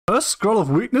 Cursed Scroll of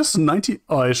Weakness, 90...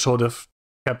 Oh, I should have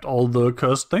kept all the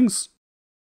cursed things.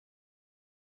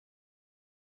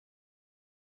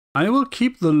 I will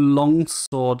keep the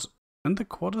longsword and the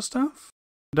quarterstaff?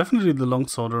 Definitely the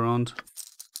longsword around.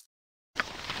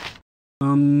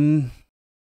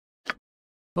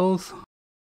 Both.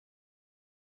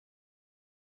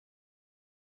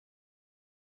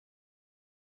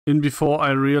 In before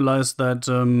I realized that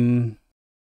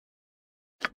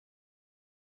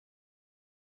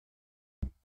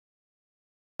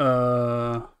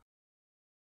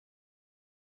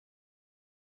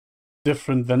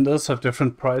different vendors have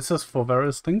different prices for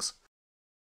various things,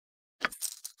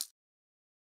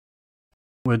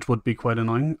 which would be quite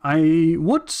annoying. I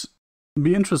would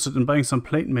be interested in buying some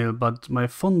plate mail, but my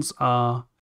funds are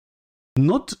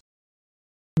not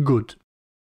good.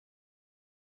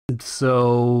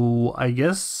 So I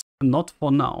guess not for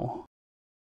now.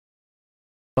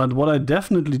 But what I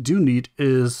definitely do need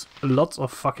is lots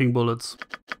of fucking bullets.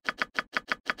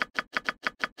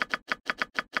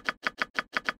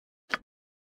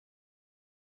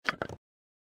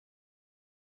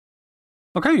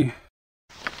 Okay.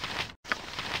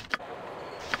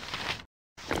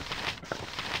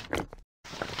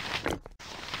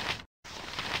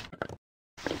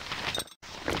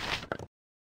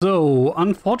 So,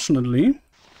 unfortunately,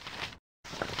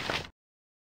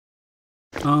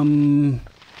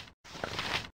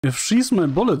 if she's my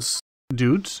bullets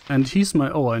dude, and he's my...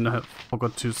 Oh, I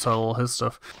forgot to sell his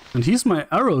stuff. And he's my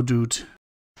arrow dude.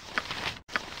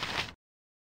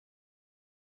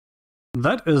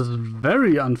 That is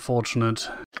very unfortunate.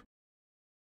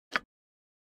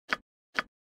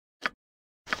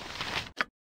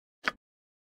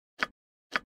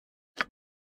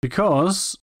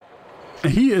 Because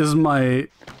he is my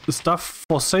stuff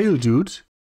for sale dude,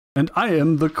 And I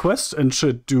am the quest and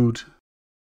shit dude.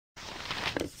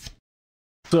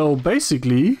 So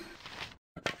basically...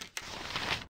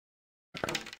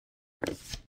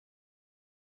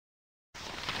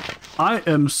 I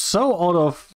am so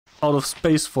out of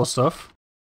space for stuff.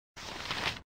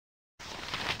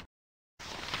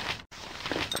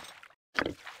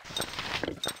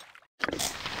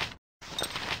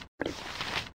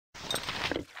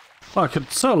 I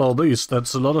could sell all these,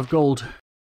 that's a lot of gold.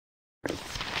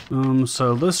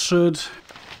 Sell this shit.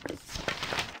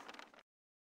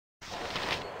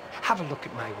 Have a look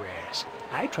at my wares.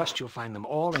 I trust you'll find them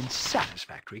all in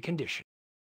satisfactory condition.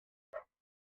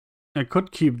 I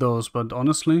could keep those, but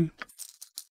honestly...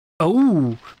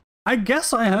 Oh! I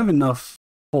guess I have enough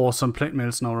for some plate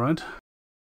mails now, right?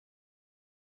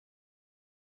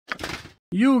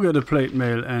 You get a plate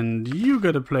mail, and you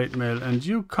get a plate mail, and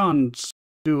you can't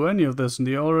do any of this, and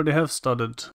you already have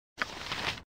started.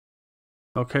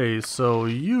 Okay, so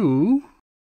you...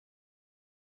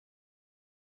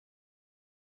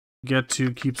 get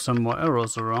to keep some more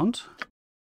arrows around.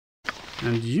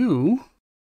 And you...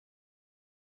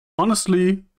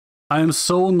 Honestly, I am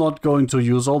so not going to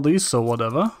use all these, so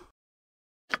whatever.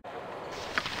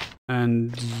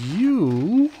 And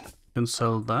you can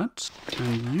sell that.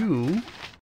 And you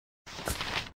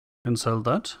can sell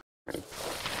that.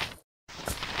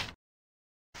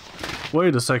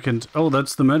 Wait a second. Oh,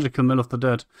 that's the magical mill of the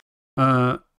dead.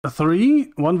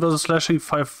 3, 1 versus slashing,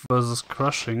 5 versus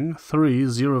crushing, 3,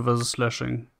 0 versus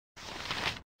slashing.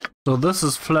 So this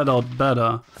is flat out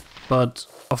better, but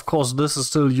of course this is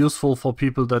still useful for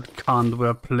people that can't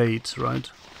wear plate, right?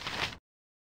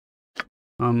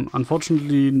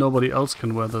 Unfortunately nobody else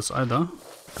can wear this either.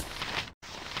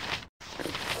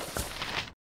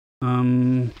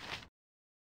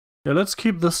 Yeah, let's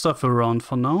keep this stuff around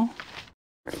for now.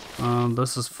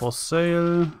 This is for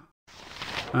sale.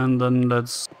 And then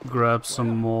let's grab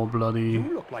some more bloody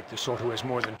You look like the sort who has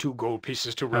more than 2 gold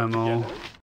pieces to rub ammo. together.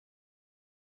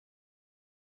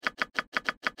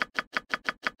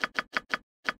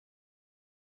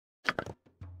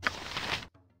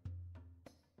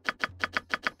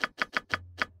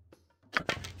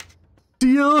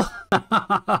 Deal!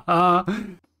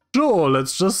 Sure,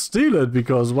 let's just steal it,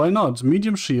 because why not?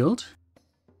 Medium shield.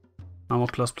 Armor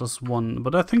class +1,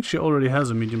 but I think she already has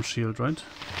a medium shield, right?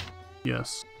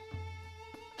 Yes.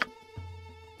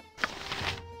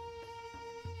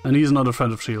 And he's not a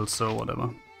friend of shields, so whatever.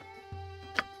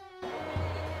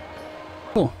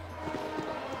 Cool.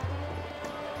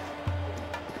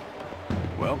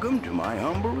 Welcome to my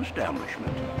humble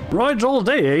establishment. Right all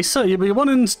day, eh, sir? You be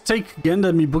wanting to take a gander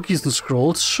at me bookies and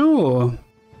scrolls? Sure.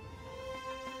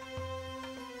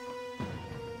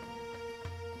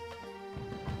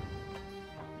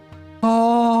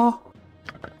 Oh,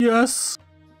 yes.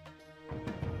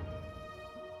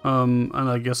 And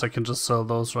I guess I can just sell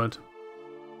those, right?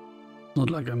 Not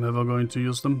like I'm ever going to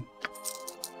use them.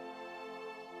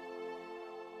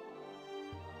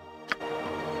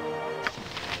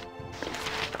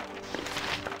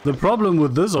 The problem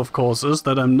with this, of course, is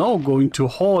that I'm now going to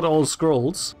hoard all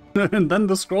scrolls, and then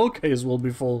the scroll case will be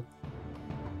full.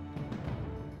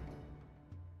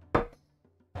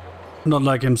 Not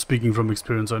like I'm speaking from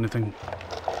experience or anything.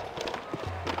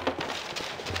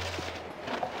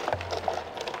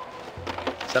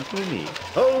 Something you need?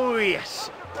 Oh, yes.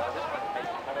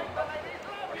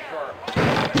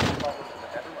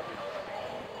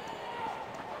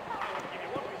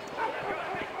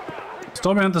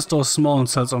 Store behind the store is small and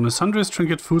sells only sundries,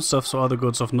 trinket, foodstuffs, or other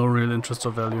goods of no real interest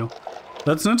or value.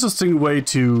 That's an interesting way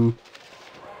to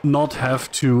not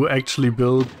have to actually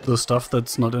build the stuff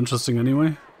that's not interesting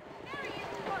anyway.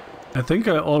 I think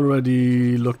I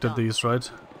already looked at these, right?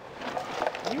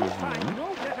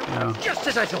 Yeah. Just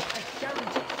as I thought.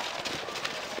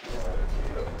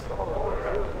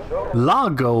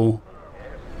 Largo.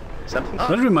 Something.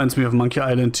 That reminds me of Monkey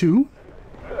Island 2.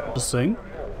 Just saying.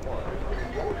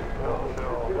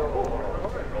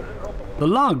 The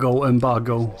Largo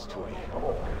embargo.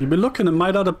 You been looking in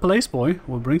might other place, boy.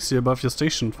 What brings you above your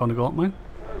station? Found a gold mine?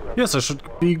 Yes, I should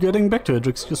be getting back to it.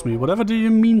 Excuse me. Whatever do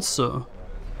you mean, sir?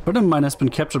 A friend of mine has been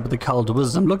captured by the Cult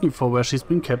Wizards. I'm looking for where she's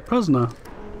been kept prisoner.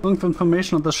 Looking for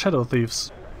information on the Shadow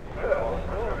Thieves.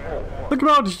 Look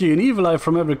about you, an evil eye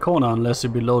from every corner, unless you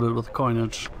be loaded with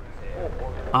coinage.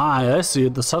 Ah, I see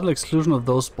it. The subtle exclusion of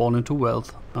those born into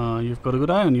wealth. You've got a good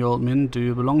eye on you, old man. Do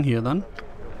you belong here, then?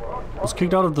 I was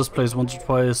kicked out of this place once or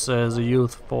twice as a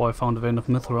youth before I found a vein of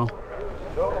mithril.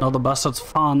 Now the bastards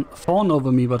fawn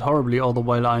over me, but horribly, all the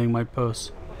while eyeing my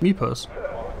purse. Me purse.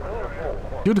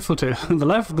 Beautiful tale. The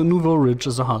life of the nouveau rich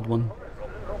is a hard one.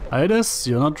 Hi, Des.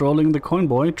 You're not rolling the coin,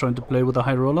 boy, trying to play with the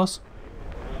high rollers?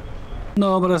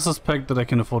 No, but I suspect that I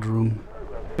can afford a room.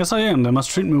 Yes, I am. They must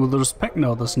treat me with respect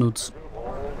now, the snoots.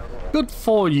 Good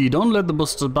for ye. Don't let the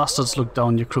bastards look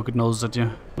down your crooked nose at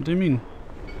you. What do you mean?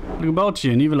 Look about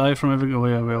you. An evil eye from every... Oh,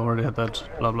 yeah, we already had that.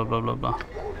 Blah, blah, blah, blah, blah.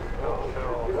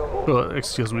 Oh,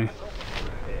 excuse me.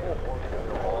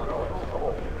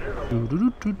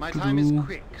 My time is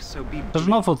quick, so be There's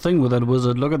an awful thing with that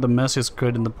wizard. Look at the mess he's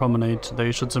created in the promenade.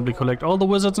 They should simply collect all the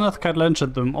wizards in Athcat and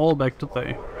ship them all back to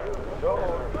Thay.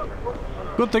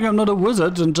 Good thing I'm not a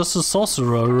wizard and just a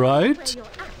sorcerer, right?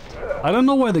 I don't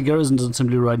know why the garrison doesn't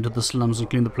simply ride into the slums and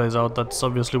clean the place out. That's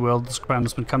obviously where all this crime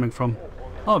has been coming from.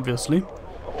 Obviously.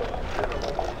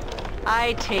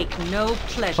 I take no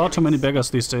pleasure. Far too many beggars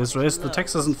these days. Raise the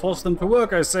taxes and force them to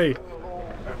work, I say.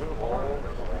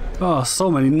 Oh, so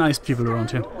many nice people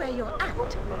around here. Where you're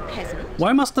at, peasant.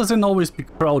 Why must the Djinn always be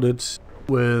crowded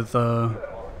with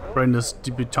brainless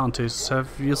debutantes? Have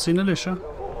you seen Alicia?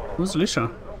 Who's Alicia?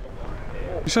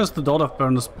 Alicia is the daughter of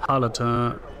Baroness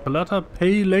Palata. Palata?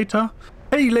 Pay later?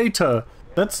 Pay later!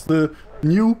 That's the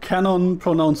new canon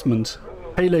pronouncement.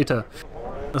 Pay later.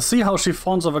 See how she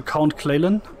fawns over Count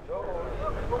Claylan?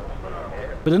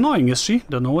 Bit annoying, is she?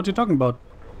 Don't know what you're talking about.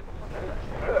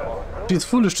 She's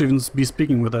foolish to even be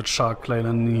speaking with that shark,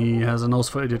 Claylan. He has a nose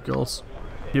for idiot girls.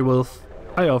 He will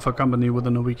hire off her company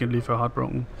within a week and leave her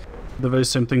heartbroken. The very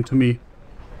same thing to me.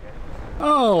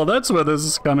 Oh, that's where this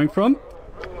is coming from.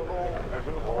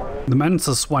 The man's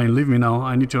a swine. Leave me now.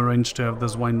 I need to arrange to have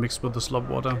this wine mixed with the slop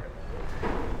water.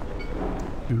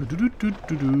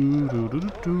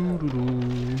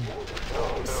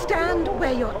 Stand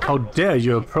where you're at. How dare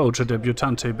you approach a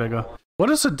debutante, beggar? What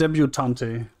is a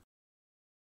debutante?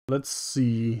 Let's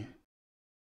see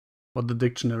what the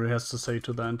dictionary has to say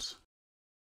to that.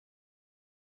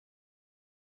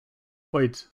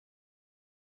 Wait.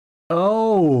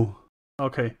 Oh,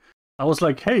 okay. I was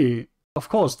like, hey, of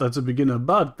course that's a beginner,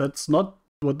 but that's not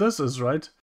what this is, right?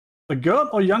 A girl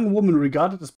or young woman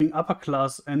regarded as being upper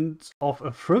class and of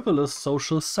a frivolous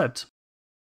social set.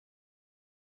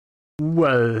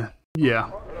 Well,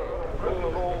 yeah.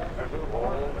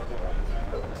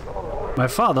 My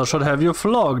father should have you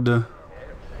flogged.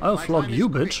 I'll flog you,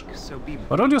 bitch.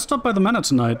 Why don't you stop by the manor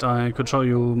tonight? I could show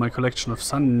you my collection of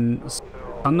Sun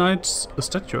Knight's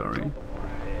statuary.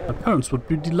 My parents would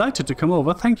be delighted to come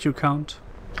over. Thank you, Count.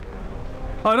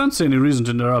 I don't see any reason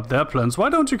to interrupt their plans. Why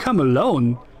don't you come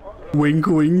alone? Wink,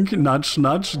 wink, nudge,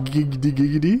 nudge, giggity,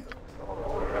 giggity.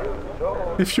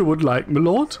 If you would like, my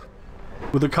lord.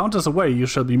 With the Countess away, you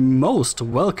shall be most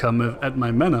welcome at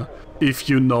my manor, if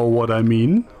you know what I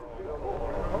mean.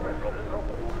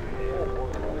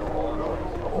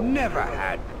 Never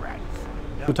had rats.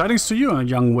 Good tidings to you,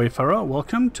 young wayfarer.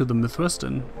 Welcome to the Mythwest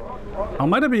Inn. How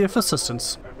might I be of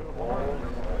assistance?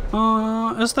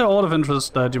 Is there aught of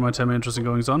interest that you might tell me interesting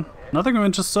goings on? Nothing of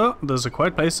interest, sir. There's a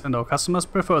quiet place and our customers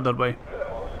prefer that way.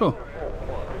 Sure.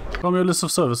 Call me a list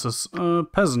of services.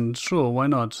 Peasant, sure, why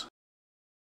not?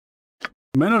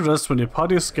 Men are dressed when your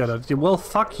party is scattered. Yeah, well,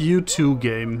 fuck you too,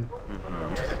 game.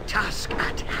 To the task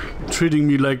at hand. Treating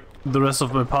me like the rest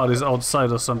of my party's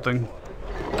outside or something.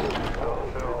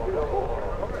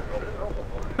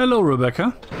 Hello,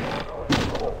 Rebecca.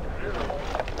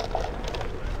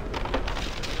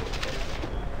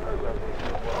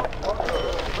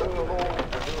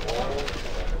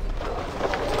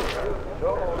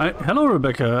 Hello,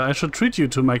 Rebecca. I should treat you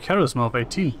to my charisma of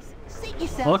 18.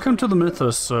 Welcome to the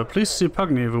Mythos, sir. Please see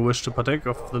Pugny if you wish to partake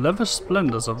of the lavish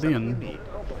splendors of the inn.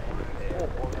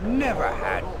 Never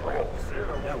had rats.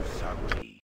 No,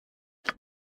 sorry.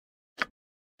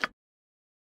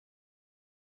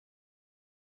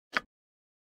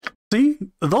 See?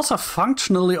 Those are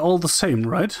functionally all the same,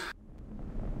 right?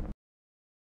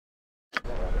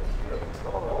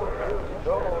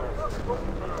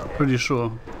 Pretty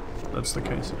sure that's the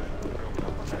case.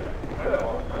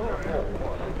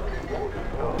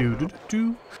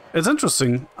 It's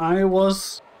interesting. I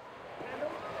was,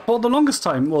 for the longest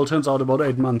time, well, it turns out about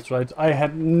 8 months, right? I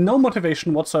had no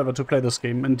motivation whatsoever to play this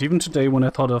game, and even today when I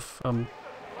thought of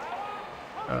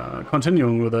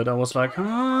continuing with it, I was like,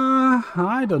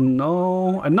 I don't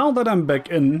know. And now that I'm back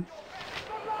in,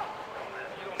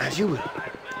 as you will,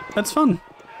 that's fun.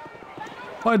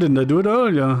 Why didn't I do it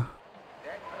earlier?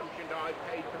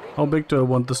 How big do I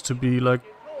want this to be? Like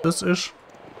this-ish?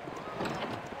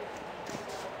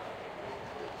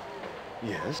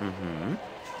 Yes. Mm-hmm.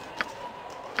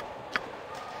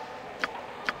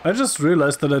 I just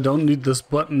realized that I don't need this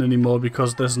button anymore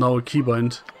because there's now a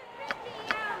keybind.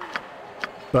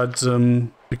 But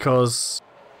because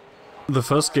the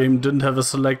first game didn't have a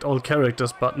select all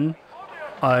characters button,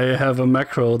 I have a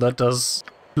macro that does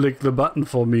click the button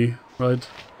for me, right?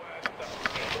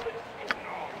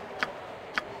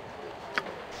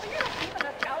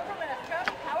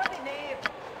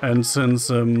 And since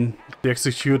the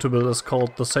executable is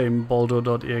called the same,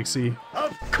 Baldur.exe,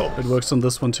 it works on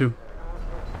this one too.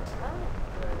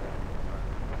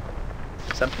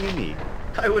 Something you need?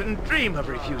 I wouldn't dream of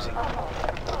refusing.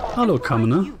 Hello,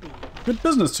 commoner. Good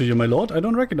business to you, my lord. I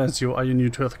don't recognize you. Are you new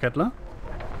to Earthkettler?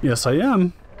 Yes, I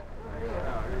am.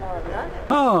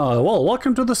 Ah, well,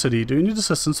 welcome to the city. Do you need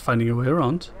assistance finding your way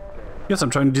around? Yes,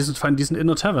 I'm trying to find decent inn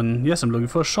or tavern. Yes, I'm looking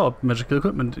for a shop. Magical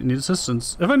equipment. You need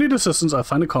assistance. If I need assistance, I'll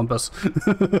find a compass.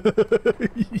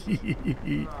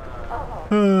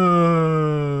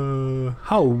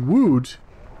 How wooed.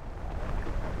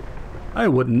 I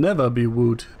would never be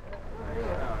wooed.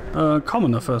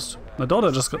 Commoner first. My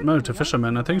daughter just got married to a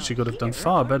fisherman. I think she could have done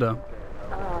far better.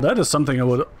 That is something I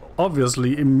would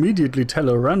obviously immediately tell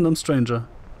a random stranger.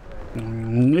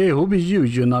 Hey, who be you?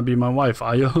 You'll not be my wife,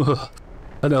 are you?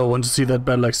 I don't want to see that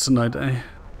bad legs tonight, eh?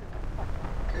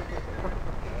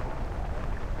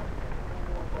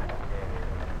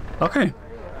 Okay.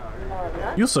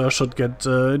 You, sir, should get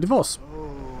a divorce.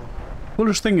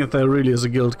 Foolish thing if there really is a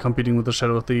guild competing with the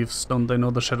Shadow Thieves. Don't they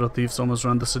know the Shadow Thieves almost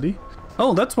run the city?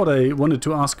 Oh, that's what I wanted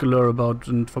to ask Allure about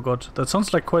and forgot. That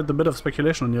sounds like quite a bit of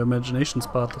speculation on your imagination's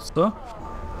part, sir.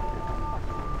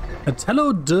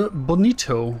 Atello de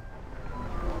Bonito.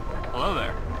 Hello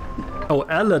there. Oh,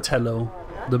 Alatello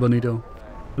de Bonito.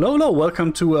 Hello, hello,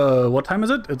 welcome to, what time is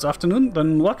it? It's afternoon?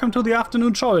 Then welcome to the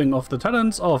afternoon showing of the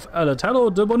talents of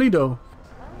Alatello de Bonito.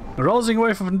 Rousing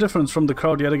away from indifference from the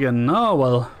crowd yet again. Ah,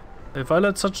 well. If I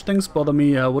let such things bother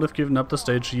me, I would have given up the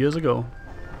stage years ago.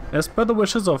 As per the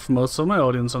wishes of most of my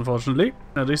audience, unfortunately.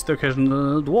 At least the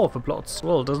occasional dwarf applauds.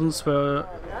 Well, doesn't swear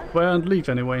and leave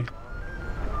anyway.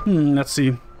 Let's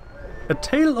see. A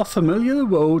tale of familiar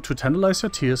woe to tantalize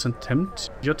your tears and tempt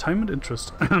your time and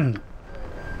interest.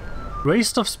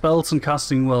 Raised of spells and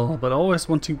casting well, but always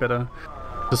wanting better.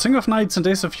 To sing of nights and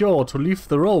days of yore, to leave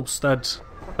the ropes that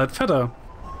fetter.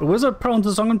 A wizard prone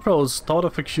to song and prose, thought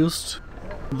of accused.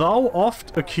 Thou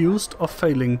oft accused of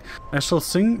failing, I shall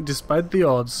sing despite the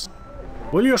odds.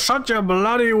 Will you shut your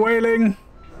bloody wailing?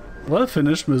 Well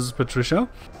finished, Mrs. Patricia.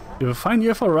 You have a fine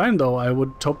ear for rhyme, though. I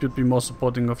would hope you'd be more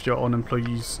supporting of your own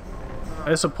employees.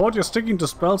 I support your sticking to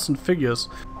spells and figures.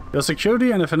 Your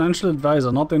security and a financial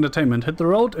advisor, not entertainment. Hit the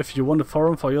road if you want a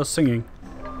forum for your singing.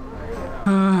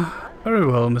 Very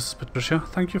well, Mrs. Patricia.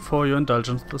 Thank you for your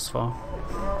indulgence thus far.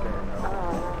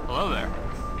 Hello there.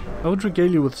 I would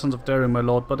regale you with sons of daring, my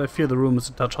lord, but I fear the room is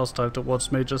a touch hostile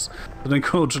towards mages that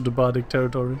encroach into bardic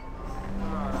territory.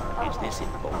 Is this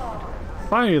important?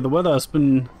 Why, the weather has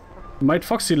been might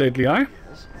foxy lately, aye?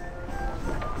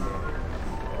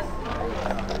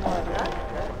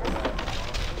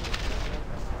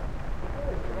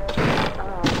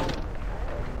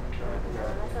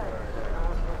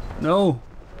 No.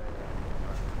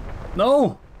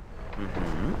 No!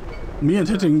 Me and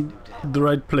hitting the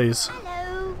right place.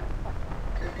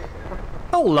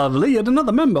 Oh, lovely, yet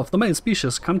another member of the male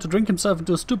species, come to drink himself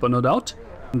into a stupor, no doubt,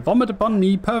 and vomit upon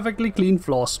me perfectly clean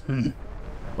floors.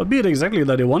 What be it exactly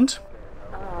that you want?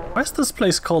 Why is this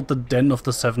place called the Den of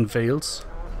the Seven Veils?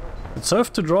 It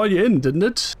served to draw you in, didn't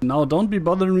it? Now don't be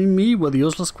bothering me with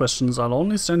useless questions. I'll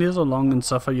only stand here so long and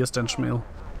suffer your stench mail.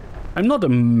 I'm not a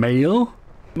male.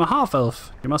 I'm a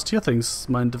half-elf. You must hear things.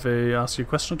 Mind if I ask you a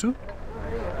question or two?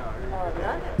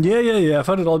 Yeah, I've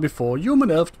heard it all before.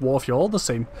 Human, elf, dwarf, you're all the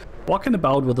same. Walking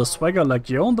about with a swagger like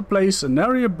you own the place, and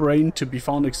nary a brain to be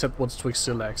found except what's twixt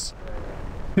your legs.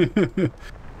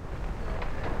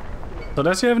 So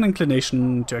does he have an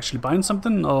inclination to actually buying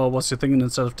something, or was he thinking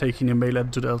instead of taking your male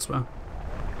attitude elsewhere?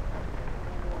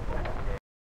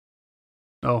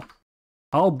 Oh.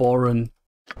 How boring.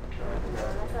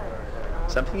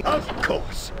 Something? Of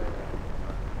course.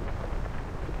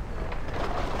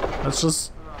 Let's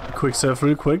just quick save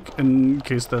real quick in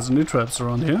case there's any traps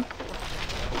around here.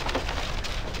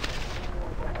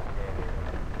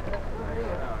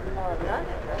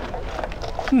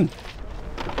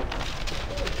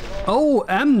 Oh,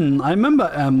 M. I remember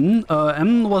M.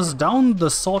 M was down the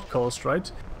Sword Coast,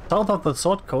 right? South of the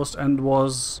Sword Coast, and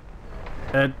was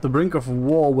at the brink of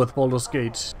war with Baldur's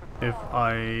Gate, if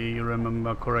I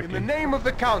remember correctly. In the name of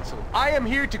the Council, I am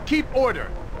here to keep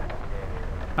order.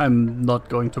 I'm not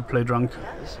going to play drunk.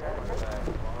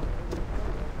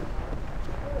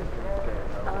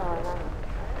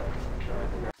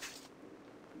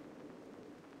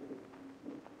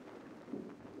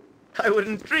 I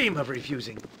wouldn't dream of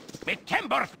refusing. Me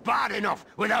timber's bad enough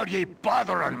without ye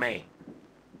bothering me.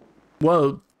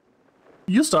 Well,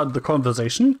 You started the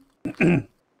conversation.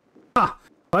 Ha!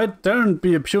 If I daren't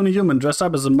be a puny human dressed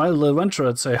up as a mild adventurer,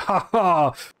 I'd say, ha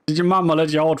ha! Did your mama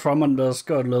let you out from under the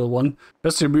skirt, little one?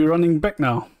 Best you'll be running back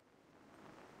now.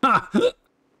 Ha!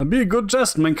 Be a good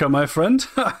jest, Minka, my friend.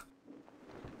 Ha!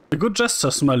 A good jester,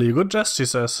 Smelly. A good jest, he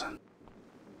says.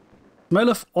 Smell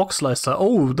of Oxslicer.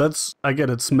 Oh, that's... I get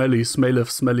it. Smelly. Smell of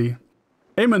Smelly.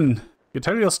 Amen. You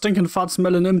tell your stinking fart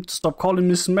smelling imp to stop calling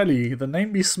me Smelly. The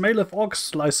name be Smell of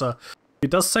Oxslicer. He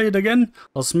does say it again,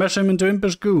 I'll smash him into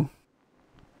impish goo.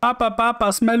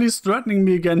 Papa, Smelly's threatening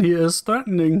me again. He is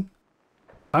threatening.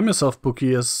 Time yourself,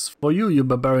 Pookie. As for you, you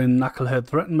barbarian knucklehead,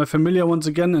 threaten my familiar once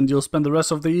again and you'll spend the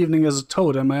rest of the evening as a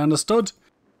toad. Am I understood?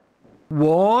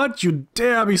 What? You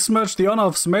dare besmirch the honor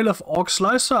of Smell of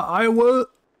Oxslicer? I will...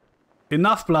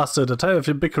 Enough, blasted. I tell you if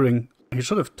you're bickering. He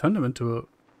should have turned him into a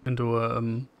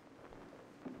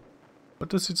what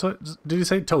does he say? Did he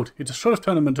say toad? He just should have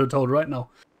turned him into a toad right now.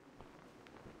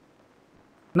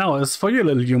 Now, as for you,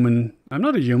 little human, I'm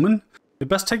not a human. You'd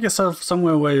best take yourself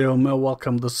somewhere where you're more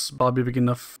welcome. This bar be big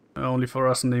enough only for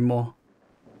us anymore.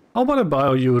 How about I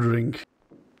buy you a drink?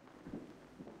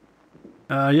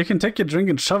 You can take your drink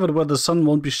and shove it where the sun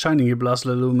won't be shining, you blast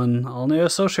little human. I'll never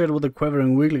associate with the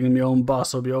quivering wiggling in your own bar,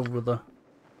 so be over with her.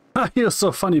 Ha, you're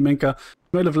so funny, Menka.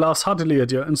 Smelov laughs heartily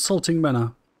at your insulting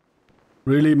manner.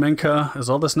 Really, Menka? Is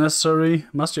all this necessary?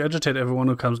 Must you agitate everyone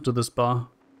who comes to this bar?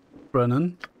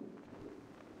 Brennan?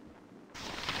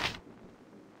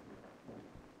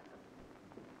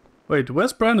 Wait,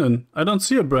 where's Brennan? I don't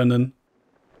see a Brennan.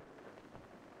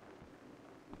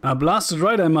 Blasted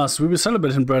right I must. We'll be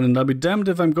celebrating, Brennan. I'll be damned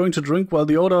if I'm going to drink while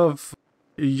the odor of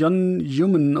young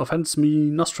human offends me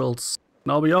nostrils.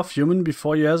 Now be off, human,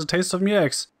 before you has a taste of me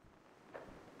eggs.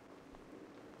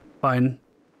 Fine.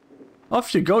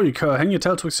 Off you go, you cur. Hang your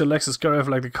tail twixt your legs and scurry off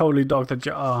like the cowardly dog that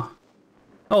you are.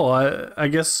 Oh, I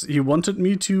guess he wanted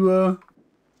me to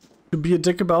be a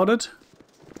dick about it?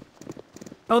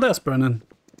 Oh, there's Brennan.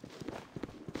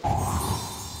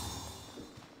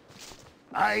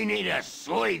 I need a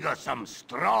swig of some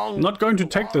strong... I'm not going to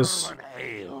take this.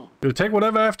 You'll take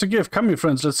whatever I have to give. Come, you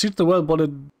friends, let's seat the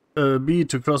well-bodied bee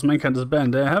to cross Menka and his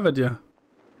band. There, have it, yeah.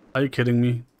 Are you kidding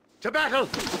me? To battle!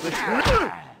 You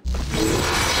die!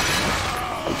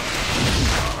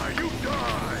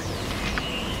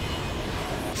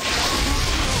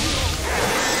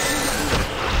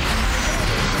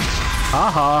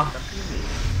 Haha.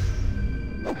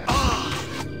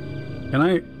 Can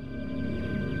I...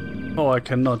 Oh, I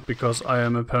cannot, because I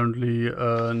am apparently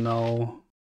now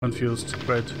confused.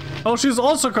 Great. Oh, she's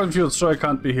also confused, so I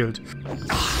can't be healed.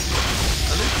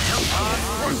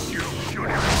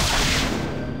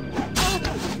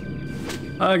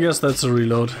 I guess that's a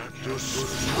reload.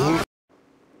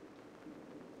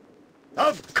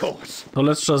 Of course. So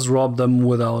let's just rob them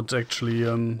without actually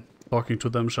talking to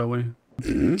them, shall we?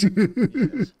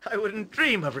 I wouldn't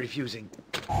dream of refusing.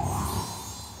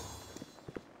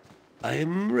 I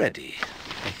am ready,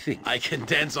 I think. I can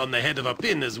dance on the head of a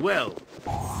pin as well.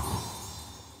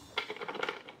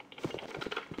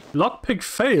 Lockpick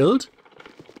failed?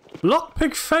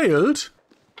 Lockpick failed?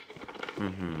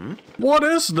 Mm-hmm. What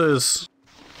is this?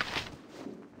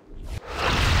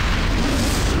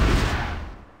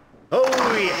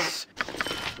 Oh, yes.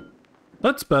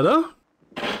 That's better.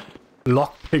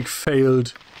 Lockpick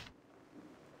failed.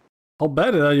 How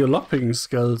bad are your lockpicking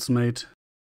skills, mate?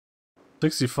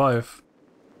 65.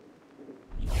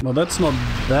 Well, that's not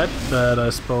that bad, I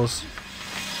suppose.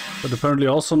 But apparently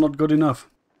also not good enough.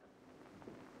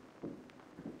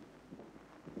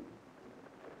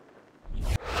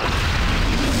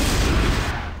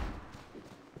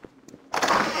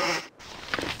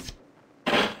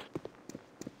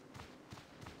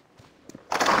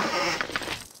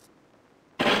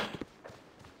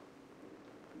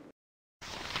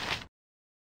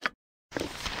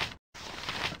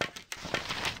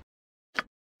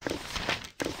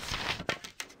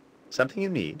 Something you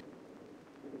need?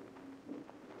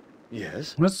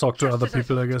 Yes. Let's talk to other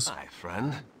people, I guess. Hi,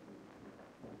 friend.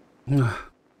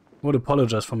 Would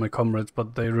apologize for my comrades,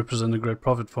 but they represent a great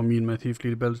profit for me and my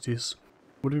thiefly abilities.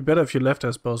 Would be better if you left, I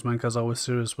suppose, man, cause I was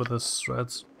serious with his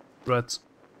threats.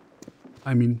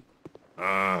 I mean...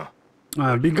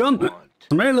 be gone!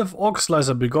 Smell of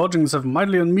Oxslicer, begorging himself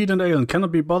mightily on meat and ale and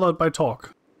cannot be bothered by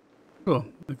talk. Sure,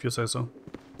 if you say so.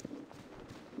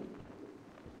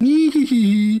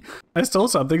 I stole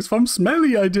some things from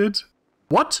Smelly, I did.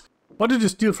 What? What did you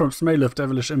steal from Smelly,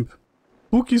 devilish imp?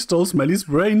 Pookie stole Smelly's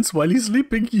brains while he's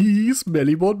sleeping.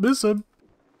 Smelly won't miss him.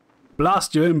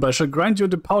 Blast you, imp. I shall grind you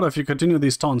into powder if you continue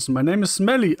these taunts. My name is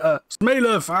Smelly.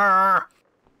 Smelly.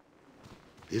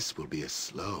 This will be a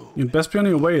slow. You'd best be on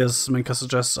your way, as Minka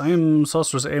suggests. I am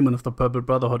Sorceress Aemon of the Purple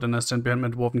Brotherhood, and I stand behind my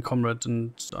dwarven comrade,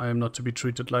 and I am not to be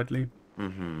treated lightly.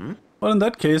 Mm-hmm. Well, in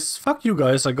that case, fuck you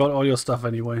guys, I got all your stuff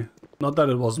anyway. Not that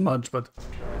it was much, but...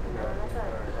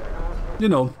 You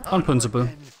know, on principle.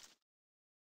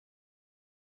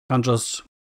 Can't just...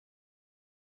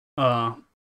 have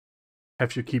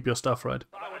you keep your stuff, right?